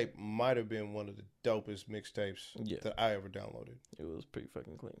Jace tape might have been one of the dopest mixtapes that I ever downloaded. It was pretty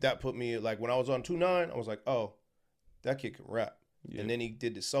fucking clean. That put me, like, when I was on 2-9, I was like, oh, that kid can rap. Yeah. And then he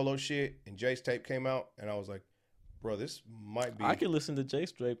did the solo shit, and Jace tape came out, and I was like, bro, this might be. I could listen to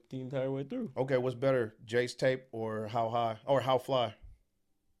Jace tape the entire way through. Okay, what's better, Jace tape or How High or How Fly?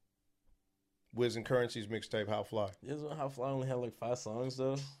 Wiz and Currency's mixtape, How Fly. This one, How Fly only had like 5 songs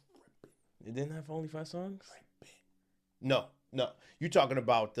though. It didn't have only 5 songs. No. You talking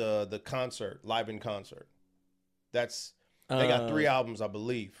about the concert, live in concert? That's they got 3 albums, I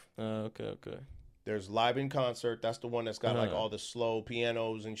believe. Okay. There's live in concert. That's the one that's got like all the slow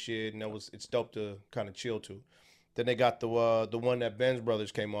pianos and shit, and it's dope to kind of chill to. Then they got the one that Ben's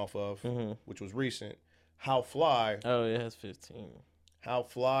Brothers came off of, which was recent. How Fly. Oh, it has 15. How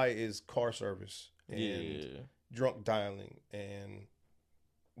Fly is car service and drunk dialing, and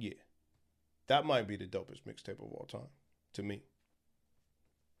that might be the dopest mixtape of all time to me.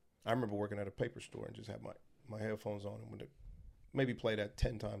 I remember working at a paper store and just had my headphones on and would maybe play that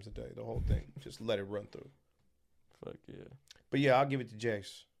 10 times a day, the whole thing. Just let it run through. Fuck yeah. But yeah, I'll give it to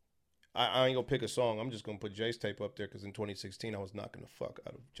Jace. I ain't gonna pick a song. I'm just gonna put Jace tape up there because in 2016 I was knocking the fuck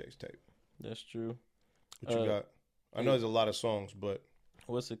out of Jace tape. That's true. What you got? I know there's a lot of songs, but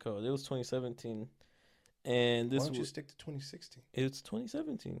what's it called? It was 2017, and this. Why don't you stick to 2016? It's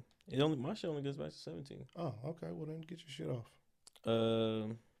 2017. My shit only goes back to 17. Oh, okay. Well then, get your shit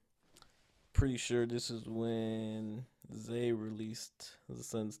off. Pretty sure this is when Zay released the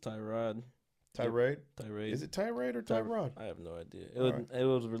Sun's Tirade. Tirade? Tirade. Is it Tirade or Tyrod? I have no idea. It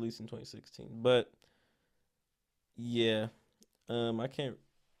was released in 2016. But yeah. I can't.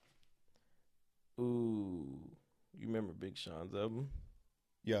 Ooh, you remember Big Sean's album?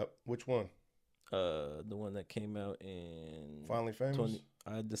 Yep. Which one? The one that came out in Finally Famous.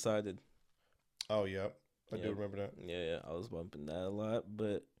 I Decided. Oh yep. I do remember that. Yeah, I was bumping that a lot,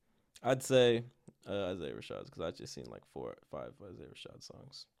 but I'd say Isaiah Rashad's because I just seen like 4 or 5 Isaiah Rashad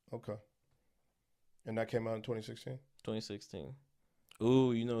songs. Okay. And that came out in 2016? 2016.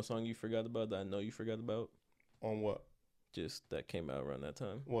 Ooh, you know a song you forgot about that I know you forgot about? On what? Just that came out around that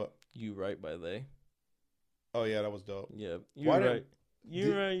time. What? You Right by They. Oh, yeah, that was dope. Yeah. You're right.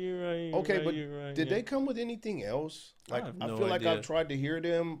 You're right. Okay, but did they come with anything else? Like, I feel like I've tried to hear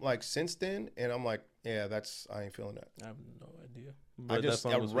them like since then, and I'm like, yeah, I ain't feeling that. I have no idea. But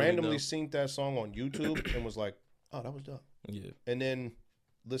I randomly seen that song on YouTube and was like, oh, that was dope. Yeah. And then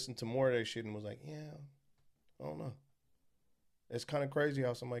listened to more of that shit and was like, yeah, I don't know. It's kind of crazy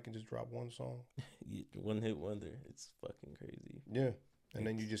how somebody can just drop one song. One hit wonder. It's fucking crazy. Yeah. And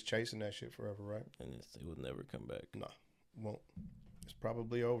then you just chasing that shit forever, right? And it will never come back. Nah, won't. It's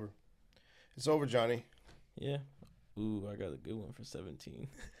probably over. It's over, Johnny. Yeah. Ooh, I got a good one for 17.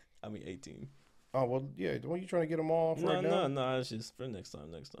 I mean 18. Oh, well, yeah. Were you trying to get them all off right now? No. It's just for next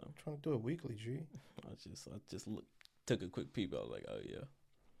time. I'm trying to do it weekly, G. I just took a quick peep. I was like, oh, yeah.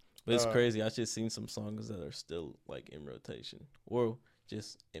 But it's crazy. I just seen some songs that are still, like, in rotation. Or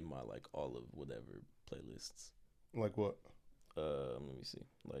just in my, like, all of whatever playlists. Like what? Let me see.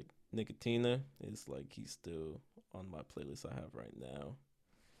 Like, Nicotina is, like, he's still on my playlist I have right now.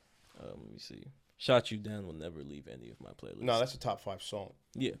 Let me see. Shot You Down will never leave any of my playlists. No, that's a top 5 song.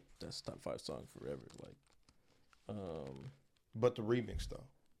 Yeah, that's a top 5 song forever. Like, but the remix though.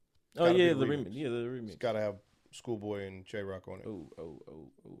 Oh yeah, the remix. Yeah, the remix. It's gotta have Schoolboy and J-Rock on it. Oh!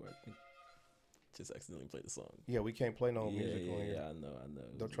 I think just accidentally played the song. Yeah, we can't play no music on here. Yeah, I know.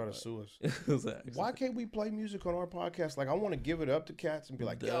 Don't try to sue us. Why can't we play music on our podcast? Like, I want to give it up to cats and be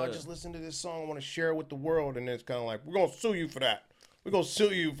like, yo, I just listened to this song. I want to share it with the world. And it's kind of like, we're going to sue you for that. We're going to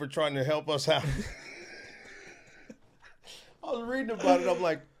sue you for trying to help us out. I was reading about it. I'm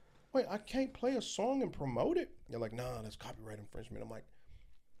like, wait, I can't play a song and promote it? They're like, nah, that's copyright infringement. I'm like,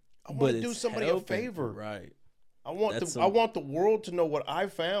 I want to do somebody a favor. Right. I want the world to know what I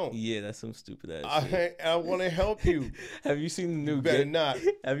found. Yeah, that's some stupid ass shit. I want to help you. Have you seen the new better not.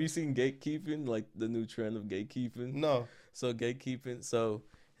 Have you seen gatekeeping? Like the new trend of gatekeeping? No. So gatekeeping. So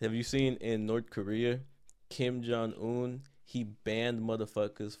have you seen in North Korea, Kim Jong-un, he banned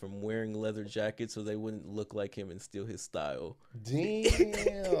motherfuckers from wearing leather jackets so they wouldn't look like him and steal his style.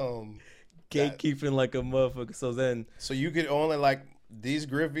 Damn. Gatekeeping like a motherfucker. So you could only like these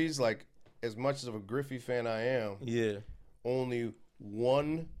Griffies, like as much of a Griffey fan I am. Yeah. Only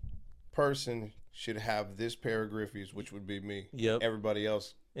one person should have this pair of Griffies, which would be me. Yep. Everybody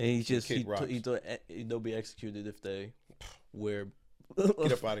else. And he they'll be executed if they wear.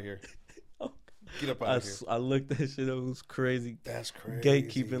 Get up out of here. Get up out of here. I looked that shit up. It was crazy. That's crazy.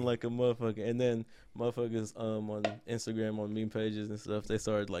 Gatekeeping like a motherfucker. And then motherfuckers on Instagram on meme pages and stuff, they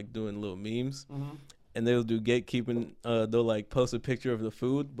started like doing little memes. Mm-hmm. And they'll do gatekeeping. They'll like post a picture of the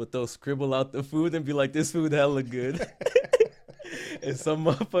food, but they'll scribble out the food and be like, "This food hella good." And some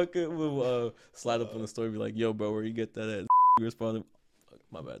motherfucker will slide up on the story, be like, "Yo, bro, where you get that at?" You responded,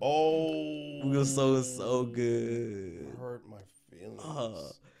 "My bad." Oh, we were so good. Hurt my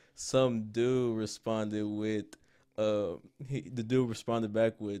feelings. Some dude responded with, the dude responded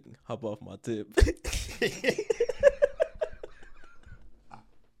back with, "Hop off my tip."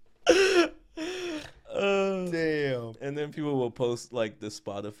 Damn. And then people will post like the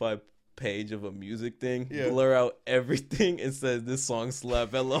Spotify page of a music thing, blur out everything and says this song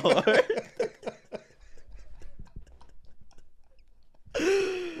slap hella hard.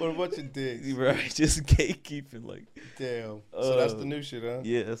 What a bunch of dicks. Right, just gatekeeping like. Damn. So that's the new shit, huh?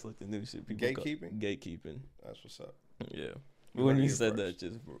 Yeah, that's like the new shit. People gatekeeping? Gatekeeping. That's what's up. Yeah. When you said that,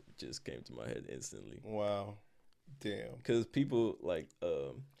 just came to my head instantly. Wow. Damn. Because people like,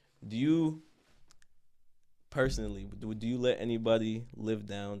 do you personally, do you let anybody live it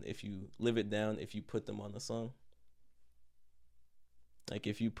down if you put them on a song? Like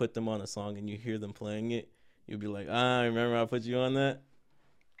if you put them on a song and you hear them playing it, you'll be like, remember I put you on that?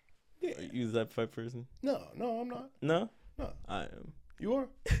 Yeah. Are you that type of person? No, I'm not. No? No. I am. You are?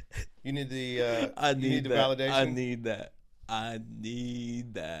 You need the I need the that. validation? I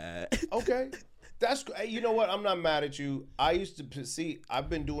need that. Okay. That's, you know what? I'm not mad at you. I used to see. I've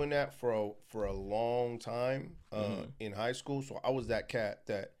been doing that for a long time in high school. So I was that cat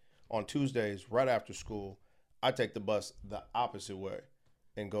that on Tuesdays, right after school, I take the bus the opposite way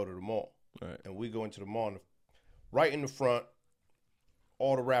and go to the mall. Right. And we go into the mall, and right in the front,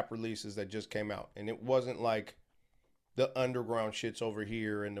 all the rap releases that just came out, and it wasn't like the underground shits over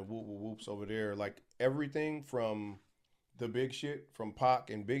here and the whoop whoops over there. Like everything from the big shit from Pac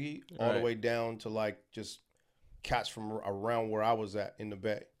and Biggie all the way down to like just cats from around where I was at in the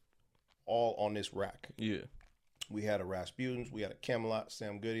Bay, all on this rack. Yeah. We had a Rasputin's, we had a Camelot,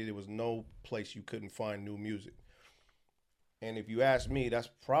 Sam Goody. There was no place you couldn't find new music. And if you ask me,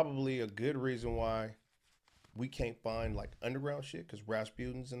 that's probably a good reason why we can't find like underground shit, because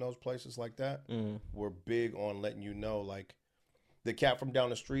Rasputin's and those places like that were big on letting you know, like the cat from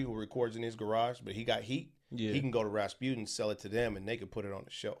down the street who records in his garage, but he got heat. Yeah. He can go to Rasputin, sell it to them, and they can put it on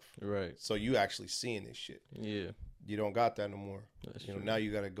the shelf. Right. So you actually seeing this shit. Yeah. You don't got that no more. That's true. true. Now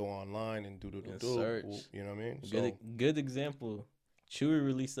you got to go online and search. You know what I mean? So, good example. Chewy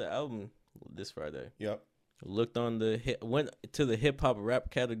released the album this Friday. Yep. Looked on went to the hip hop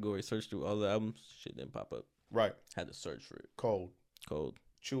rap category, searched through all the albums. Shit didn't pop up. Right. Had to search for it. Cold.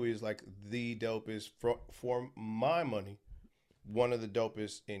 Chewy is like the dopest for my money. One of the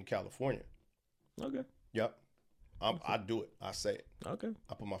dopest in California. Okay. Yep. I do it. I say it. Okay.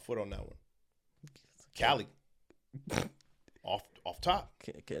 I put my foot on that one. Cali. off top.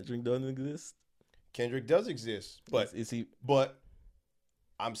 Kendrick doesn't exist. Kendrick does exist, but is he? But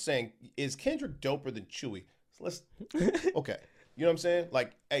I'm saying, is Kendrick doper than Chewy? So let's. Okay. You know what I'm saying?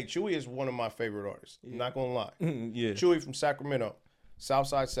 Like, hey, Chewy is one of my favorite artists. Yeah. I'm not gonna lie. Yeah. Chewy from Sacramento,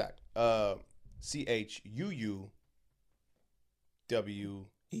 Southside Sac. CHUUWEE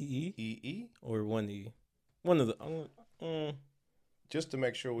or one E. One of the. Just to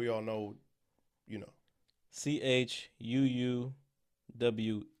make sure we all know, you know. CHUUWEE.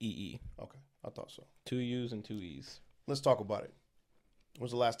 Okay, I thought so. 2 U's and 2 E's. Let's talk about it. When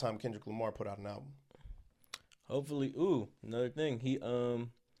was the last time Kendrick Lamar put out an album? Hopefully, another thing. He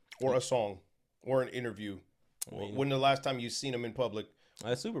or a song, or an interview. I mean, when the last time you seen him in public?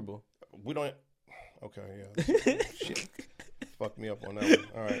 At Super Bowl. We don't. Okay, yeah. Shit, fucked me up on that one.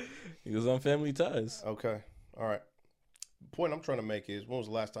 All right. He was on Family Ties. Okay, all right. The point I'm trying to make is, when was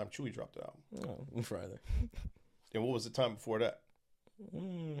the last time Chewy dropped the album? Oh, Friday. And what was the time before that?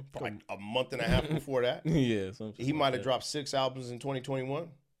 Like a month and a half before that? Yeah. He might have dropped 6 albums in 2021.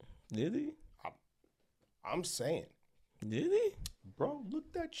 Did he? I'm saying. Did he? Bro,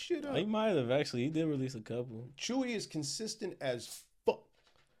 look that shit up. He might have, actually. He did release a couple. Chewy is consistent as fuck.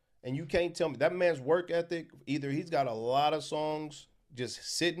 And you can't tell me. That man's work ethic, either he's got a lot of songs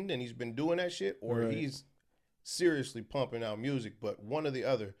just sitting and he's been doing that shit, or he's seriously pumping out music, but one or the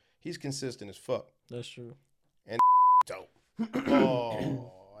other, he's consistent as fuck. That's true. And dope.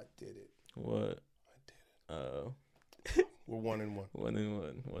 Oh, I did it. What? I did it. We're 1-1.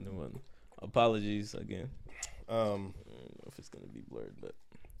 1-1. Apologies again. I don't know if it's gonna be blurred, but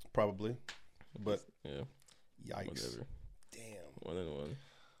probably. But yeah. Yikes. Whatever. Damn.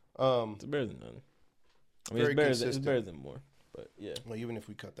 1-1. It's better than none. I mean, it's better than more. But yeah. Well, even if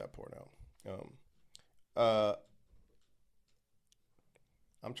we cut that part out.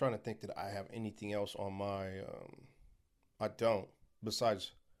 I'm trying to think that I have anything else on my I don't.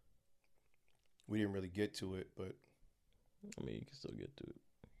 Besides, we didn't really get to it, but I mean, you can still get to it.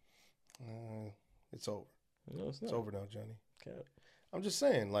 It's over. No, it's not. It's over now, Johnny. Cap. I'm just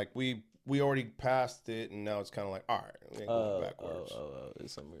saying, like we already passed it, and now it's kind of like, all right, we ain't going backwards.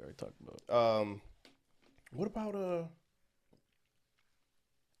 It's something we already talked about. What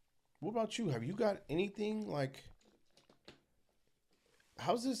about you? Have you got anything like?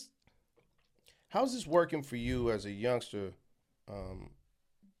 How's this working for you as a youngster,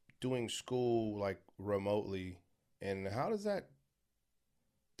 doing school like remotely, and how does that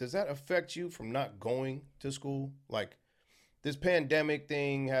affect you from not going to school? Like, this pandemic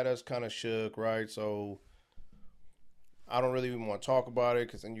thing had us kind of shook, right? So I don't really even want to talk about it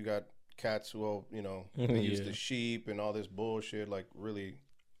because then you got cats who, use the sheep and all this bullshit. Like, really,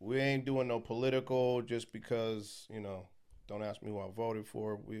 we ain't doing no political just because, don't ask me who I voted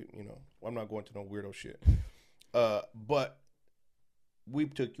for. I'm not going to no weirdo shit. But we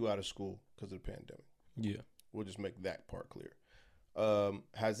took you out of school because of the pandemic. Yeah. We'll just make that part clear.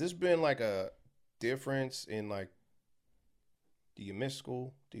 Has this been like a difference in like, do you miss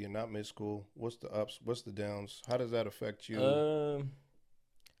school? Do you not miss school? What's the ups? What's the downs? How does that affect you? I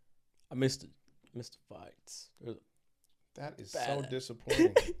missed the fights. That is so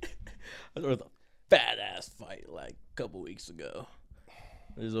disappointing. There was a fat ass fight like a couple weeks ago.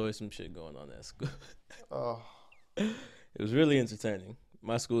 There's always some shit going on at school. Oh. It was really entertaining.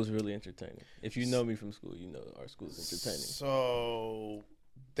 My school is really entertaining. If you know me from school, you know our school is entertaining. So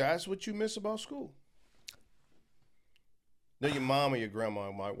that's what you miss about school? No, your mom or your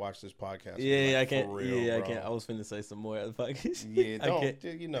grandma might watch this podcast. Yeah, I can't. I can't. I was finna say some more out of podcast. Yeah, don't.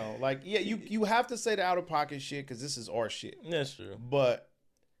 You have to say the out of pocket shit because this is our shit. That's true. But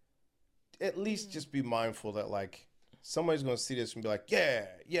at least just be mindful that like somebody's gonna see this and be like, yeah,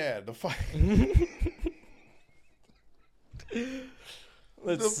 the fight.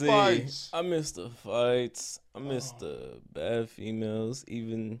 Let's see. Fights. I miss the fights. I miss the bad females.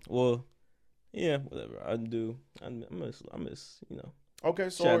 Yeah, whatever. I do. I miss. Okay,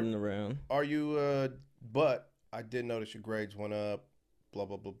 so chatting around. Are you? But I did notice your grades went up. Blah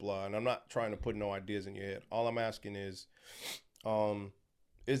blah blah blah. And I'm not trying to put no ideas in your head. All I'm asking is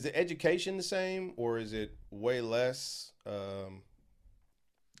the education the same or is it way less?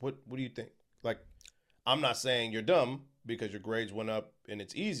 What do you think? Like, I'm not saying you're dumb because your grades went up and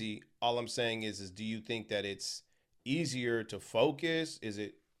it's easy. All I'm saying is do you think that it's easier to focus? Is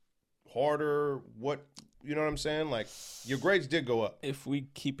it harder? What, you know what I'm saying? Like, your grades did go up. If we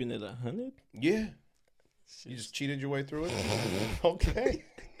keeping it 100? Yeah. You just cheated your way through it? Okay.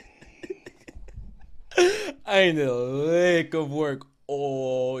 I ain't did a lick of work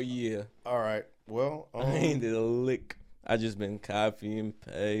all year. All right. Well, I ain't did a lick. I just been copy and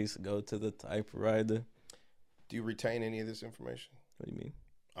paste, go to the typewriter. Do you retain any of this information? What do you mean?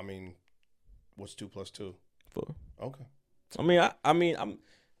 I mean, what's 2 + 2? 4. Okay. I mean,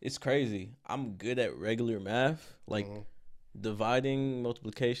 it's crazy. I'm good at regular math, like dividing,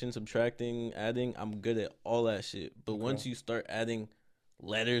 multiplication, subtracting, adding. I'm good at all that shit. But once you start adding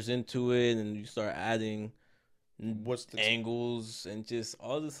letters into it and you start adding angles and just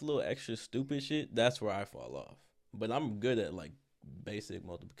all this little extra stupid shit, that's where I fall off. But I'm good at like basic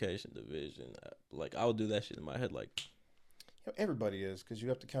multiplication, division. Like, I'll do that shit in my head. Like, everybody is, because you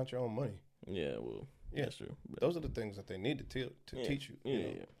have to count your own money. Yeah, well, yeah, that's true. But those are the things that they need to teach you. You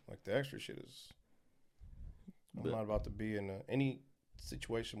know? Like, the extra shit is. I'm not about to be in any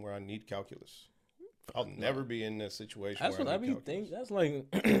situation where I need calculus. I'll never be in a situation. That's where what I be think. That's like,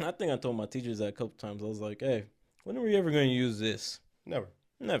 I think I told my teachers that a couple times. I was like, "Hey, when are we ever going to use this?" Never.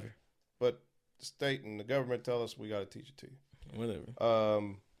 But the state and the government tell us we got to teach it to you. Whatever.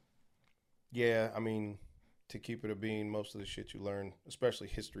 Yeah, I mean, to keep it a bean, most of the shit you learn, especially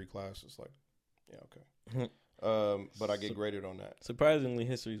history class, is like, yeah, okay. But I get graded on that. Surprisingly,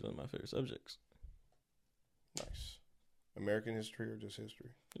 history is one of my favorite subjects. Nice. American history or just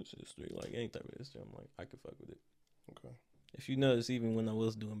history? Just history. Like, any type of history, I'm like, I could fuck with it. Okay. If you notice, even when I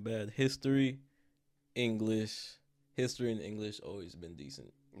was doing bad, history and English always been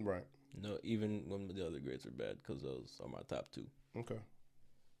decent. Right. No, even when the other grades are bad, because those are my top 2. Okay,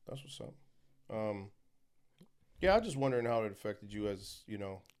 that's what's up. Yeah, I was just wondering how it affected you. As you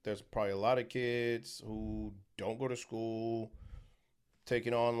know, there's probably a lot of kids who don't go to school,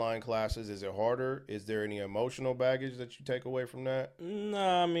 taking online classes. Is it harder? Is there any emotional baggage that you take away from that?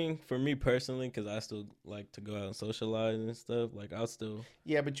 Nah, I mean, for me personally, because I still like to go out and socialize and stuff, like, I'll still...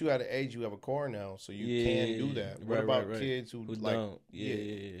 Yeah, but you at an age, you have a car now, so you can do that. What about kids who like, don't? Yeah.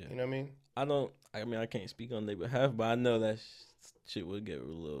 You know what I mean? I can't speak on their behalf, but I know that shit would get a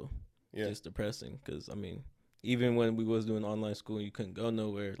little just depressing, because, I mean, even when we was doing online school, you couldn't go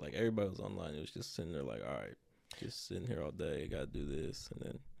nowhere. Like, everybody was online. It was just sitting there like, all right, just sitting here all day. Got to do this. And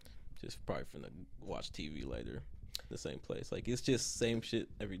then just probably finna watch TV later. The same place. Like, it's just same shit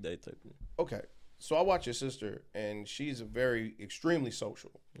every day type thing. Okay. So I watch your sister, and she's extremely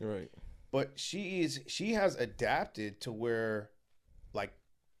social. Right. But she has adapted to where, like,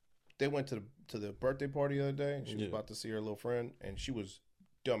 they went to the birthday party the other day, and she was about to see her little friend, and she was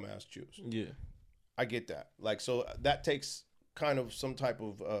dumbass juice. Yeah. I get that. Like, so that takes kind of some type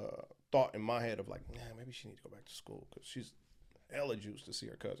of thought in my head of like, nah, maybe she needs to go back to school because she's hella juice to see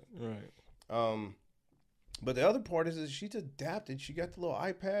her cousin. Right. But the other part is she's adapted. She got the little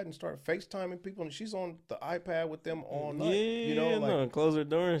iPad and started FaceTiming people, and she's on the iPad with them all night. Close her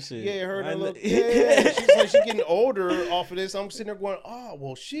door and shit. Yeah, her look. Yeah, she's like, she's getting older off of this. I'm sitting there going, oh,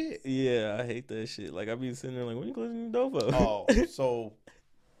 well, shit. Yeah, I hate that shit. Like, I be sitting there like, when you closing your door for? Oh, so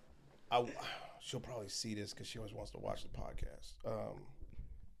she'll probably see this because she always wants to watch the podcast.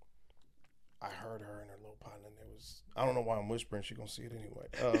 I heard her and her little partner, and I don't know why I'm whispering. She's going to see it anyway.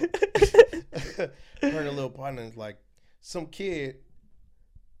 Her and her little partner is like, some kid,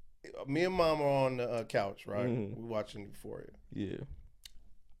 me and mom are on the couch, right? Mm-hmm. We're watching Euphoria. Yeah.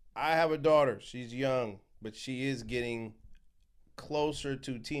 I have a daughter. She's young, but she is getting closer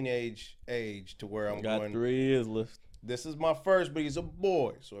to teenage age to where I'm going. 3 years left. This is my first, but he's a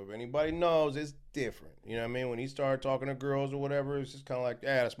boy. So if anybody knows, it's different. You know what I mean? When he started talking to girls or whatever, it's just kind of like,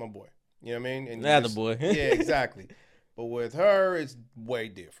 yeah, that's my boy. You know what I mean? And the boy. Yeah, exactly. But with her, it's way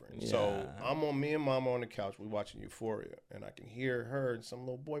different. Yeah. So me and mama on the couch. We watching Euphoria, and I can hear her and some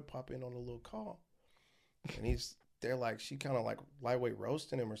little boy pop in on a little call. And they're like, she kind of like lightweight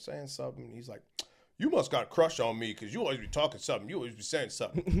roasting him or saying something. And he's like, you must got a crush on me because you always be talking something. You always be saying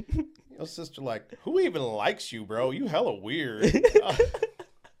something. Your sister like, who even likes you, bro? You hella weird.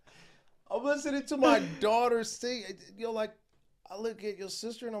 I'm listening to my daughter sing. Like, I look at your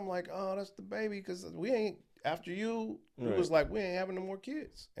sister and I'm like, oh, that's the baby because we ain't, after you, it was like, we ain't having no more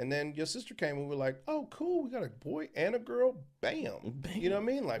kids. And then your sister came and we were like, oh, cool. We got a boy and a girl. Bam. You know what I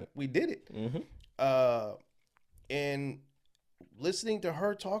mean? Like, we did it. Mm-hmm. And listening to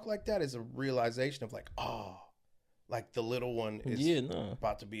her talk like that is a realization of like, oh, like the little one is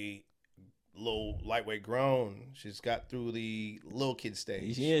about to be little lightweight grown. She's got through the little kid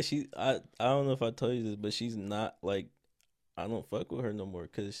stage. Yeah, I don't know if I told you this, but she's not like, I don't fuck with her no more.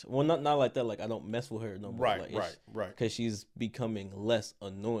 Cause not like that. Like I don't mess with her no more. Right. Cause she's becoming less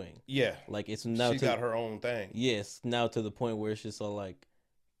annoying. Yeah. Like it's now she got her own thing. Yes. Now to the point where it's just all like,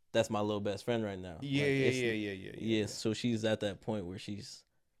 that's my little best friend right now. Yeah. So she's at that point where she's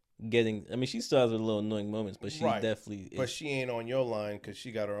getting. I mean, she still has her little annoying moments, but she definitely. But she ain't on your line because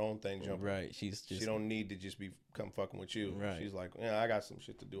she got her own thing jumping. Right. She don't need to just come fucking with you. Right. She's like, yeah, I got some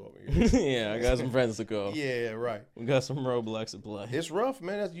shit to do over here. Yeah, I got some friends to go. Yeah, right. We got some Roblox to play. It's rough,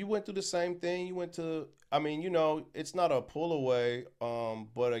 man. You went through the same thing. You went to. I mean, it's not a pull away.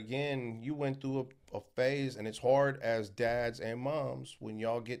 But again, you went through a phase, and it's hard as dads and moms when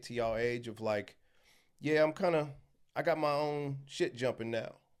y'all get to y'all age of like, yeah, I got my own shit jumping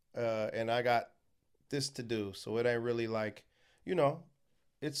now. And I got this to do, so it ain't really like,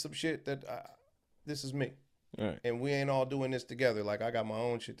 it's some shit that this is me, right? And we ain't all doing this together. Like I got my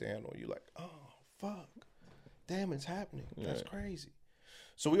own shit to handle. You like, oh fuck, damn, it's happening. That's crazy.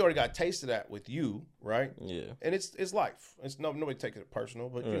 So we already got a taste of that with you, right? Yeah. And it's life. It's nobody taking it personal,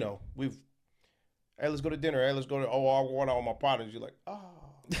 but we've. Hey, let's go to dinner. Hey, let's go to. Oh, I want all my partners. You're like, oh,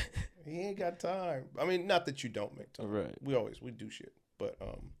 he ain't got time. I mean, not that you don't make time. Right. We do shit, but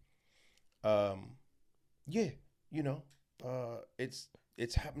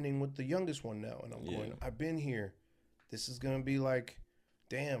it's happening with the youngest one now, and I'm going, I've been here. This is gonna be like,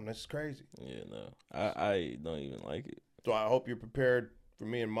 damn, that's crazy. Yeah, no, I don't even like it. So I hope you're prepared for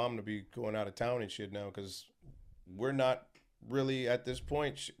me and mom to be going out of town and shit now, because we're not really at this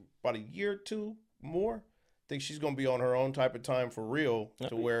point. About a year or two more, I think she's gonna be on her own type of time for real.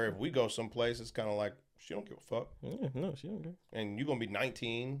 To where if we go someplace, it's kind of like she don't give a fuck. Yeah, no, she don't care. And you're gonna be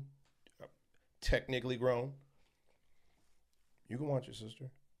 19. Technically grown. You can watch your sister.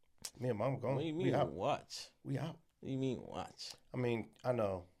 Me and mom going. What do you mean we out. watch? We out. What do you mean watch? I mean, I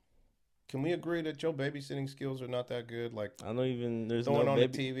know. Can we agree that your babysitting skills are not that good? Like, I don't even. There's going no on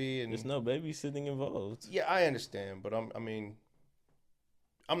baby, the TV and there's no babysitting involved. Yeah, I understand, but I mean,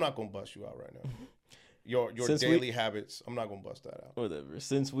 I'm not gonna bust you out right now. Your daily habits, I'm not gonna bust that out. Whatever.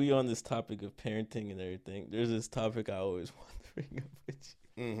 Since we on this topic of parenting and everything, there's this topic I always want to bring up with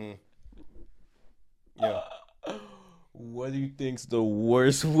you. Mm-hmm. Yeah. What do you think's the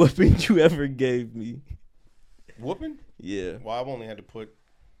worst whooping you ever gave me? Whooping? Yeah. Well, I only had to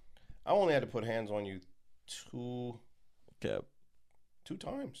put hands on you two times.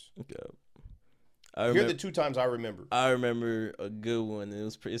 Cap. Here are the 2 times I remember. I remember a good one.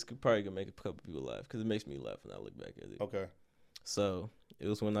 It's probably gonna make a couple people laugh because it makes me laugh when I look back at it. Okay. So it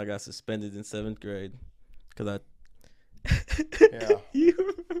was when I got suspended in 7th grade because Yeah. You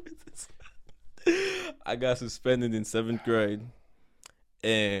remember this? I got suspended in 7th grade,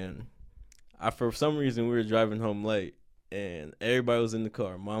 and for some reason we were driving home late, and everybody was in the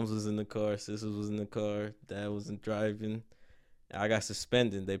car. Moms was in the car, sisters was in the car, dad wasn't driving. I got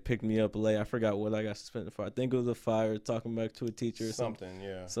suspended. They picked me up late. I forgot what I got suspended for. I think it was a fire, talking back to a teacher or something.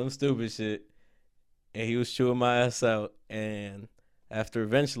 Yeah. Some stupid shit. And he was chewing my ass out. And after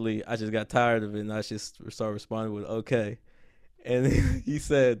eventually, I just got tired of it, and I just started responding with, okay. And he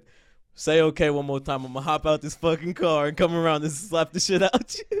said, say okay one more time. I'm going to hop out this fucking car and come around and slap the shit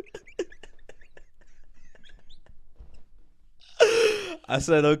out you. I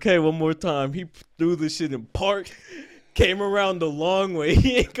said, okay, one more time. He threw the shit in park. Came around the long way.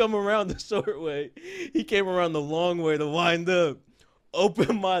 He ain't come around the short way. He came around the long way to wind up.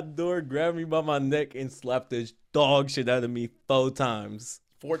 Opened my door, grabbed me by my neck, and slapped the dog shit out of me 4 times.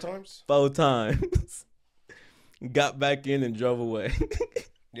 4 times? 4 times. Got back in and drove away.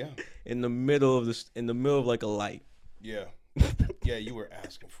 Yeah. In the middle of like a light. Yeah. Yeah, you were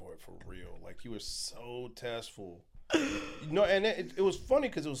asking for it for real. Like, you were so testful. And it was funny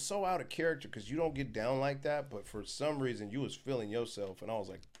because it was so out of character because you don't get down like that, but for some reason you was feeling yourself, and I was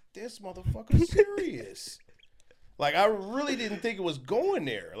like, this motherfucker's serious. Like, I really didn't think it was going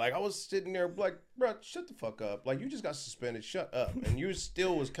there. Like, I was sitting there like, bro, shut the fuck up. Like, you just got suspended, shut up. And you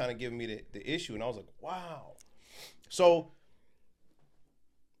still was kind of giving me the issue, and I was like, wow. So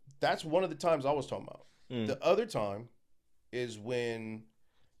that's one of the times I was talking about. The other time is when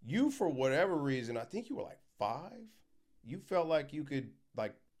you, for whatever reason, I think you were like 5. You felt like you could,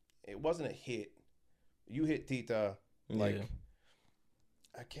 like, it wasn't a hit. You hit Tita, like, yeah.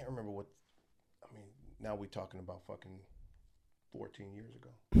 I can't remember what, I mean, now we're talking about fucking 14 years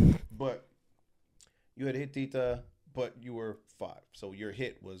ago. But you had hit Tita, but you were 5. So your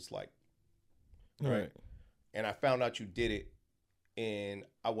hit was like, right? And I found out you did it, and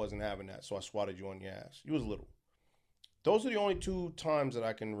I wasn't having that, so I swatted you on your ass. You was little. Those are the only 2 times that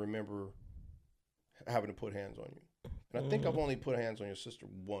I can remember having to put hands on you. And I think I've only put hands on your sister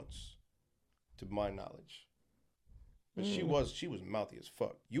once, to my knowledge. But she was mouthy as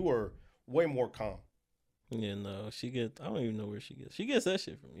fuck. You were way more calm. Yeah, no, I don't even know where she gets. She gets that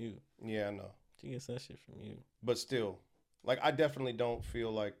shit from you. Yeah, I know. She gets that shit from you. But still, like, I definitely don't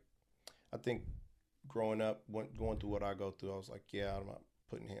feel like, I think growing up, going through what I go through, I was like, yeah, I'm not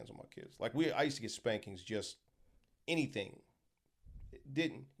putting hands on my kids. Like, I used to get spankings, just anything. It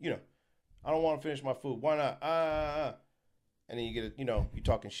didn't, I don't want to finish my food. Why not? And then you get you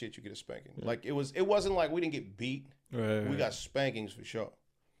talking shit, you get a spanking. Yeah. Like, it wasn't like we didn't get beat. Right. We got spankings for sure.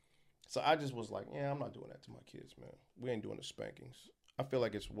 So I just was like, yeah, I'm not doing that to my kids, man. We ain't doing the spankings. I feel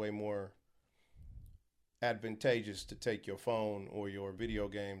like it's way more advantageous to take your phone or your video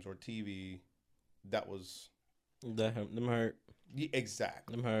games or TV. Them hurt. Yeah,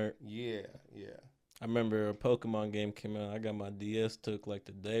 exactly. Them hurt. Yeah. I remember a Pokemon game came out. I got my DS took like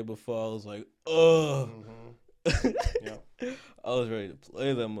the day before. I was like, ugh. Yeah. I was ready to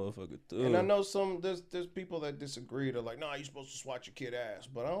play that motherfucker too. And I know there's people that disagree. They're like, nah, you're supposed to swat your kid ass.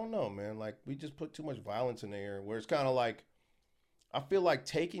 But I don't know, man. Like, we just put too much violence in the air where it's kind of like, I feel like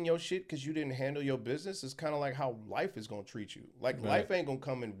taking your shit because you didn't handle your business is kind of like how life is going to treat you. Like, life ain't going to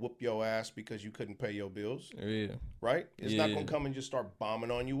come and whoop your ass because you couldn't pay your bills. Yeah. Right? It's not going to come and just start bombing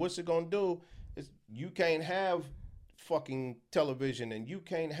on you. What's it going to do is you can't have fucking television and you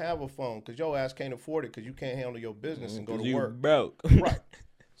can't have a phone because your ass can't afford it because you can't handle your business and go to work. Broke. Right.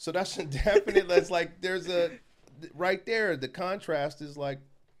 So that's a definite, that's like, there's right there, the contrast is like,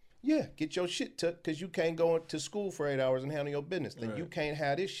 yeah, get your shit took because you can't go to school for 8 hours and handle your business. Then you can't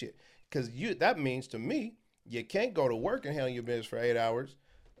have this shit. Because that means to me, you can't go to work and handle your business for 8 hours.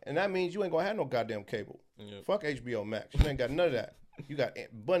 And that means you ain't going to have no goddamn cable. Yep. Fuck HBO Max. You ain't got none of that. You got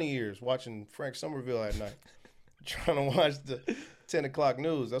bunny ears watching Frank Somerville at night. Trying to watch the 10 o'clock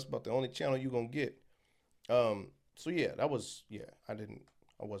news. That's about the only channel you're going to get. So, yeah, I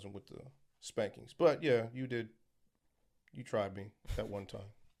wasn't with the spankings. But, yeah, you did. You tried me that one time.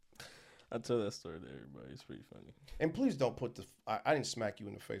 I tell that story to everybody. It's pretty funny. And please don't put I didn't smack you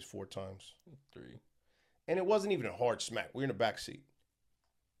in the face 4 times. 3. And it wasn't even a hard smack. We were in the back seat.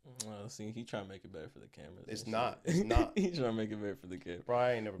 See, he trying to make it better for the cameras. It's not. It's not. He trying to make it better for the camera. Bro,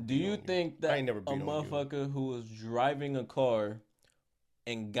 I ain't never. Do you think that a motherfucker who was driving a car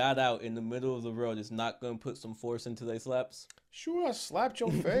and got out in the middle of the road is not gonna put some force into their slaps? Sure, I slapped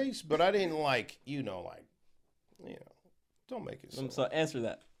your face, but I didn't don't make it. So answer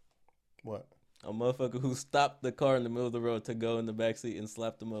that. What? A motherfucker who stopped the car in the middle of the road to go in the backseat and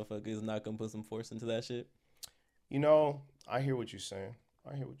slap the motherfucker is not gonna put some force into that shit? I hear what you're saying.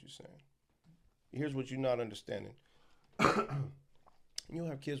 Here's what you're not understanding. You'll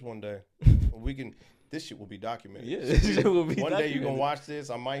have kids one day. This shit will be documented. Yeah, this shit will be one day you're going to watch this.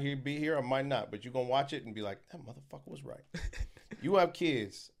 I might be here, I might not. But you're going to watch it and be like, that motherfucker was right. You have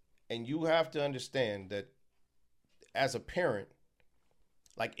kids, and you have to understand that as a parent,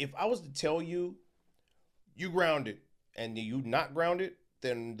 like if I was to tell you, you grounded, and you not grounded,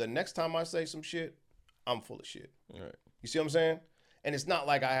 then the next time I say some shit, I'm full of shit. All right. You see what I'm saying? And it's not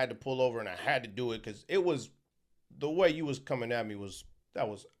like I had to pull over and I had to do it because it was the way you was coming at me was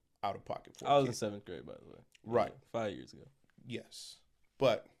out of pocket for I was in 7th grade, by the way. Right. 5 years ago. Yes.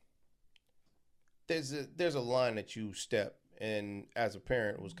 But there's a line that you step, and as a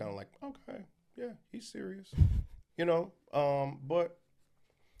parent it was kind of like, okay, yeah, he's serious. But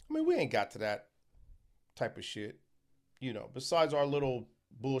I mean, we ain't got to that type of shit. Besides our little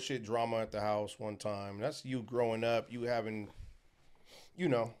bullshit drama at the house one time. That's you growing up, you having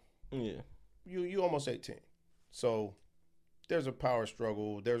yeah. You almost 18. So there's a power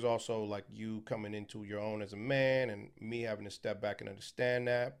struggle. There's also like you coming into your own as a man and me having to step back and understand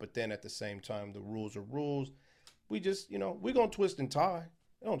that. But then at the same time, the rules are rules. We just, we're going to twist and tie.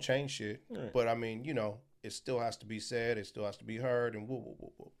 It don't change shit. Right. But I mean, it still has to be said. It still has to be heard and woo.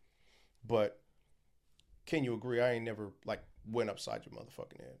 But can you agree? I ain't never went upside your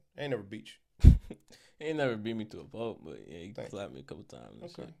motherfucking head. I ain't never beat you. He ain't never beat me to a vote, but yeah, he slapped me a couple times.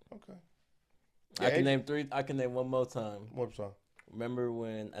 Okay. Yeah, I can name 3. I can name one more time. What time? Remember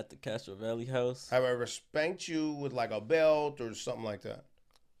when at the Castro Valley house? Have I ever spanked you with like a belt or something like that?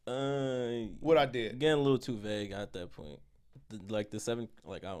 What I did? Getting a little too vague at that point. The 7th,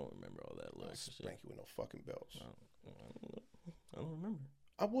 I don't remember all that. I don't spank you with no fucking belts. I don't remember.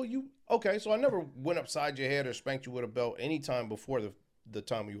 Okay, so I never went upside your head or spanked you with a belt anytime before the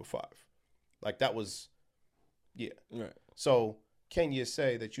time you were 5. Like that was, yeah. Right. So can you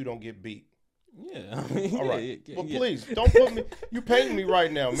say that you don't get beat? Yeah. All right. Well, please don't put me. You painting me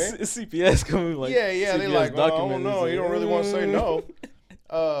right now, man. CPS coming Yeah. CPS they like, I don't know. You don't really want to say no.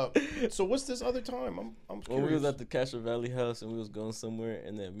 So what's this other time? I'm curious. When we was at the Castro Valley house and we was going somewhere,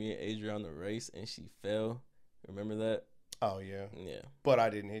 and then me and Adrian on the race, and she fell. Remember that? Oh yeah. Yeah. But I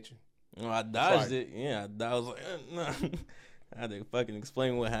didn't hit you. No, I dodged it. Yeah, I was like, no. I had to fucking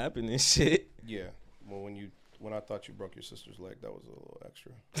explain what happened and shit. Yeah. Well, when I thought you broke your sister's leg, that was a little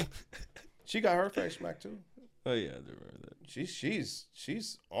extra. She got her face smacked too. Oh yeah, I do remember that.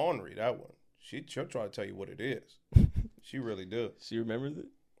 She's ornery, that one. She'll try to tell you what it is. She really does. She remembers it?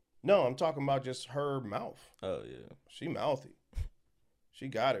 No, I'm talking about just her mouth. Oh yeah. She mouthy. She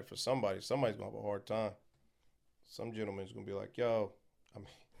got it for somebody. Somebody's gonna have a hard time. Some gentleman's gonna be like, yo, I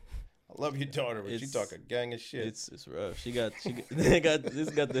love your daughter, but she talk a gang of shit. It's rough. They got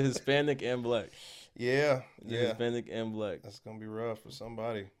the Hispanic and black. Yeah. Hispanic and black. That's gonna be rough for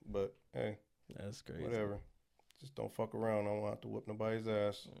somebody, but hey, that's crazy. Whatever. Just don't fuck around. I don't have to whip nobody's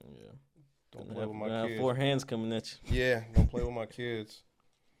ass. Yeah. Don't play with my kids. 4 hands coming at you. Yeah. Don't play with my kids.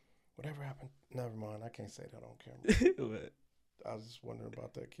 Whatever happened? Never mind. I can't say that on camera. What? I was just wondering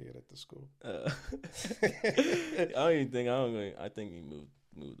about that kid at the school. I think he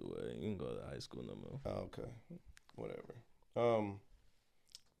moved away. He didn't go to high school no more. Oh, okay. Whatever.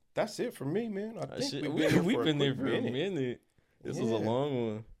 That's it for me, man. I think we've been there for a minute. This was a long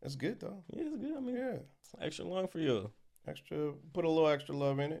one. That's good though. Yeah, it's good. I mean, yeah, it's extra long for you. Put a little extra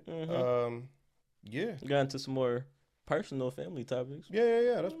love in it. Mm-hmm. Yeah. Got into some more personal family topics.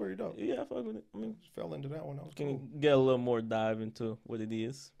 Yeah. That's pretty dope. Yeah, I fuck with it. I mean, fell into that one. That was can cool. Get a little more dive into what it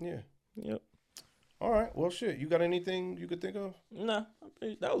is. Yeah. Yep. All right. Well, shit. You got anything you could think of? Nah.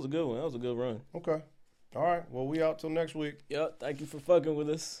 That was a good one. That was a good run. Okay. All right. Well, we out till next week. Yep. Thank you for fucking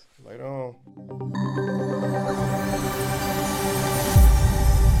with us. Later on.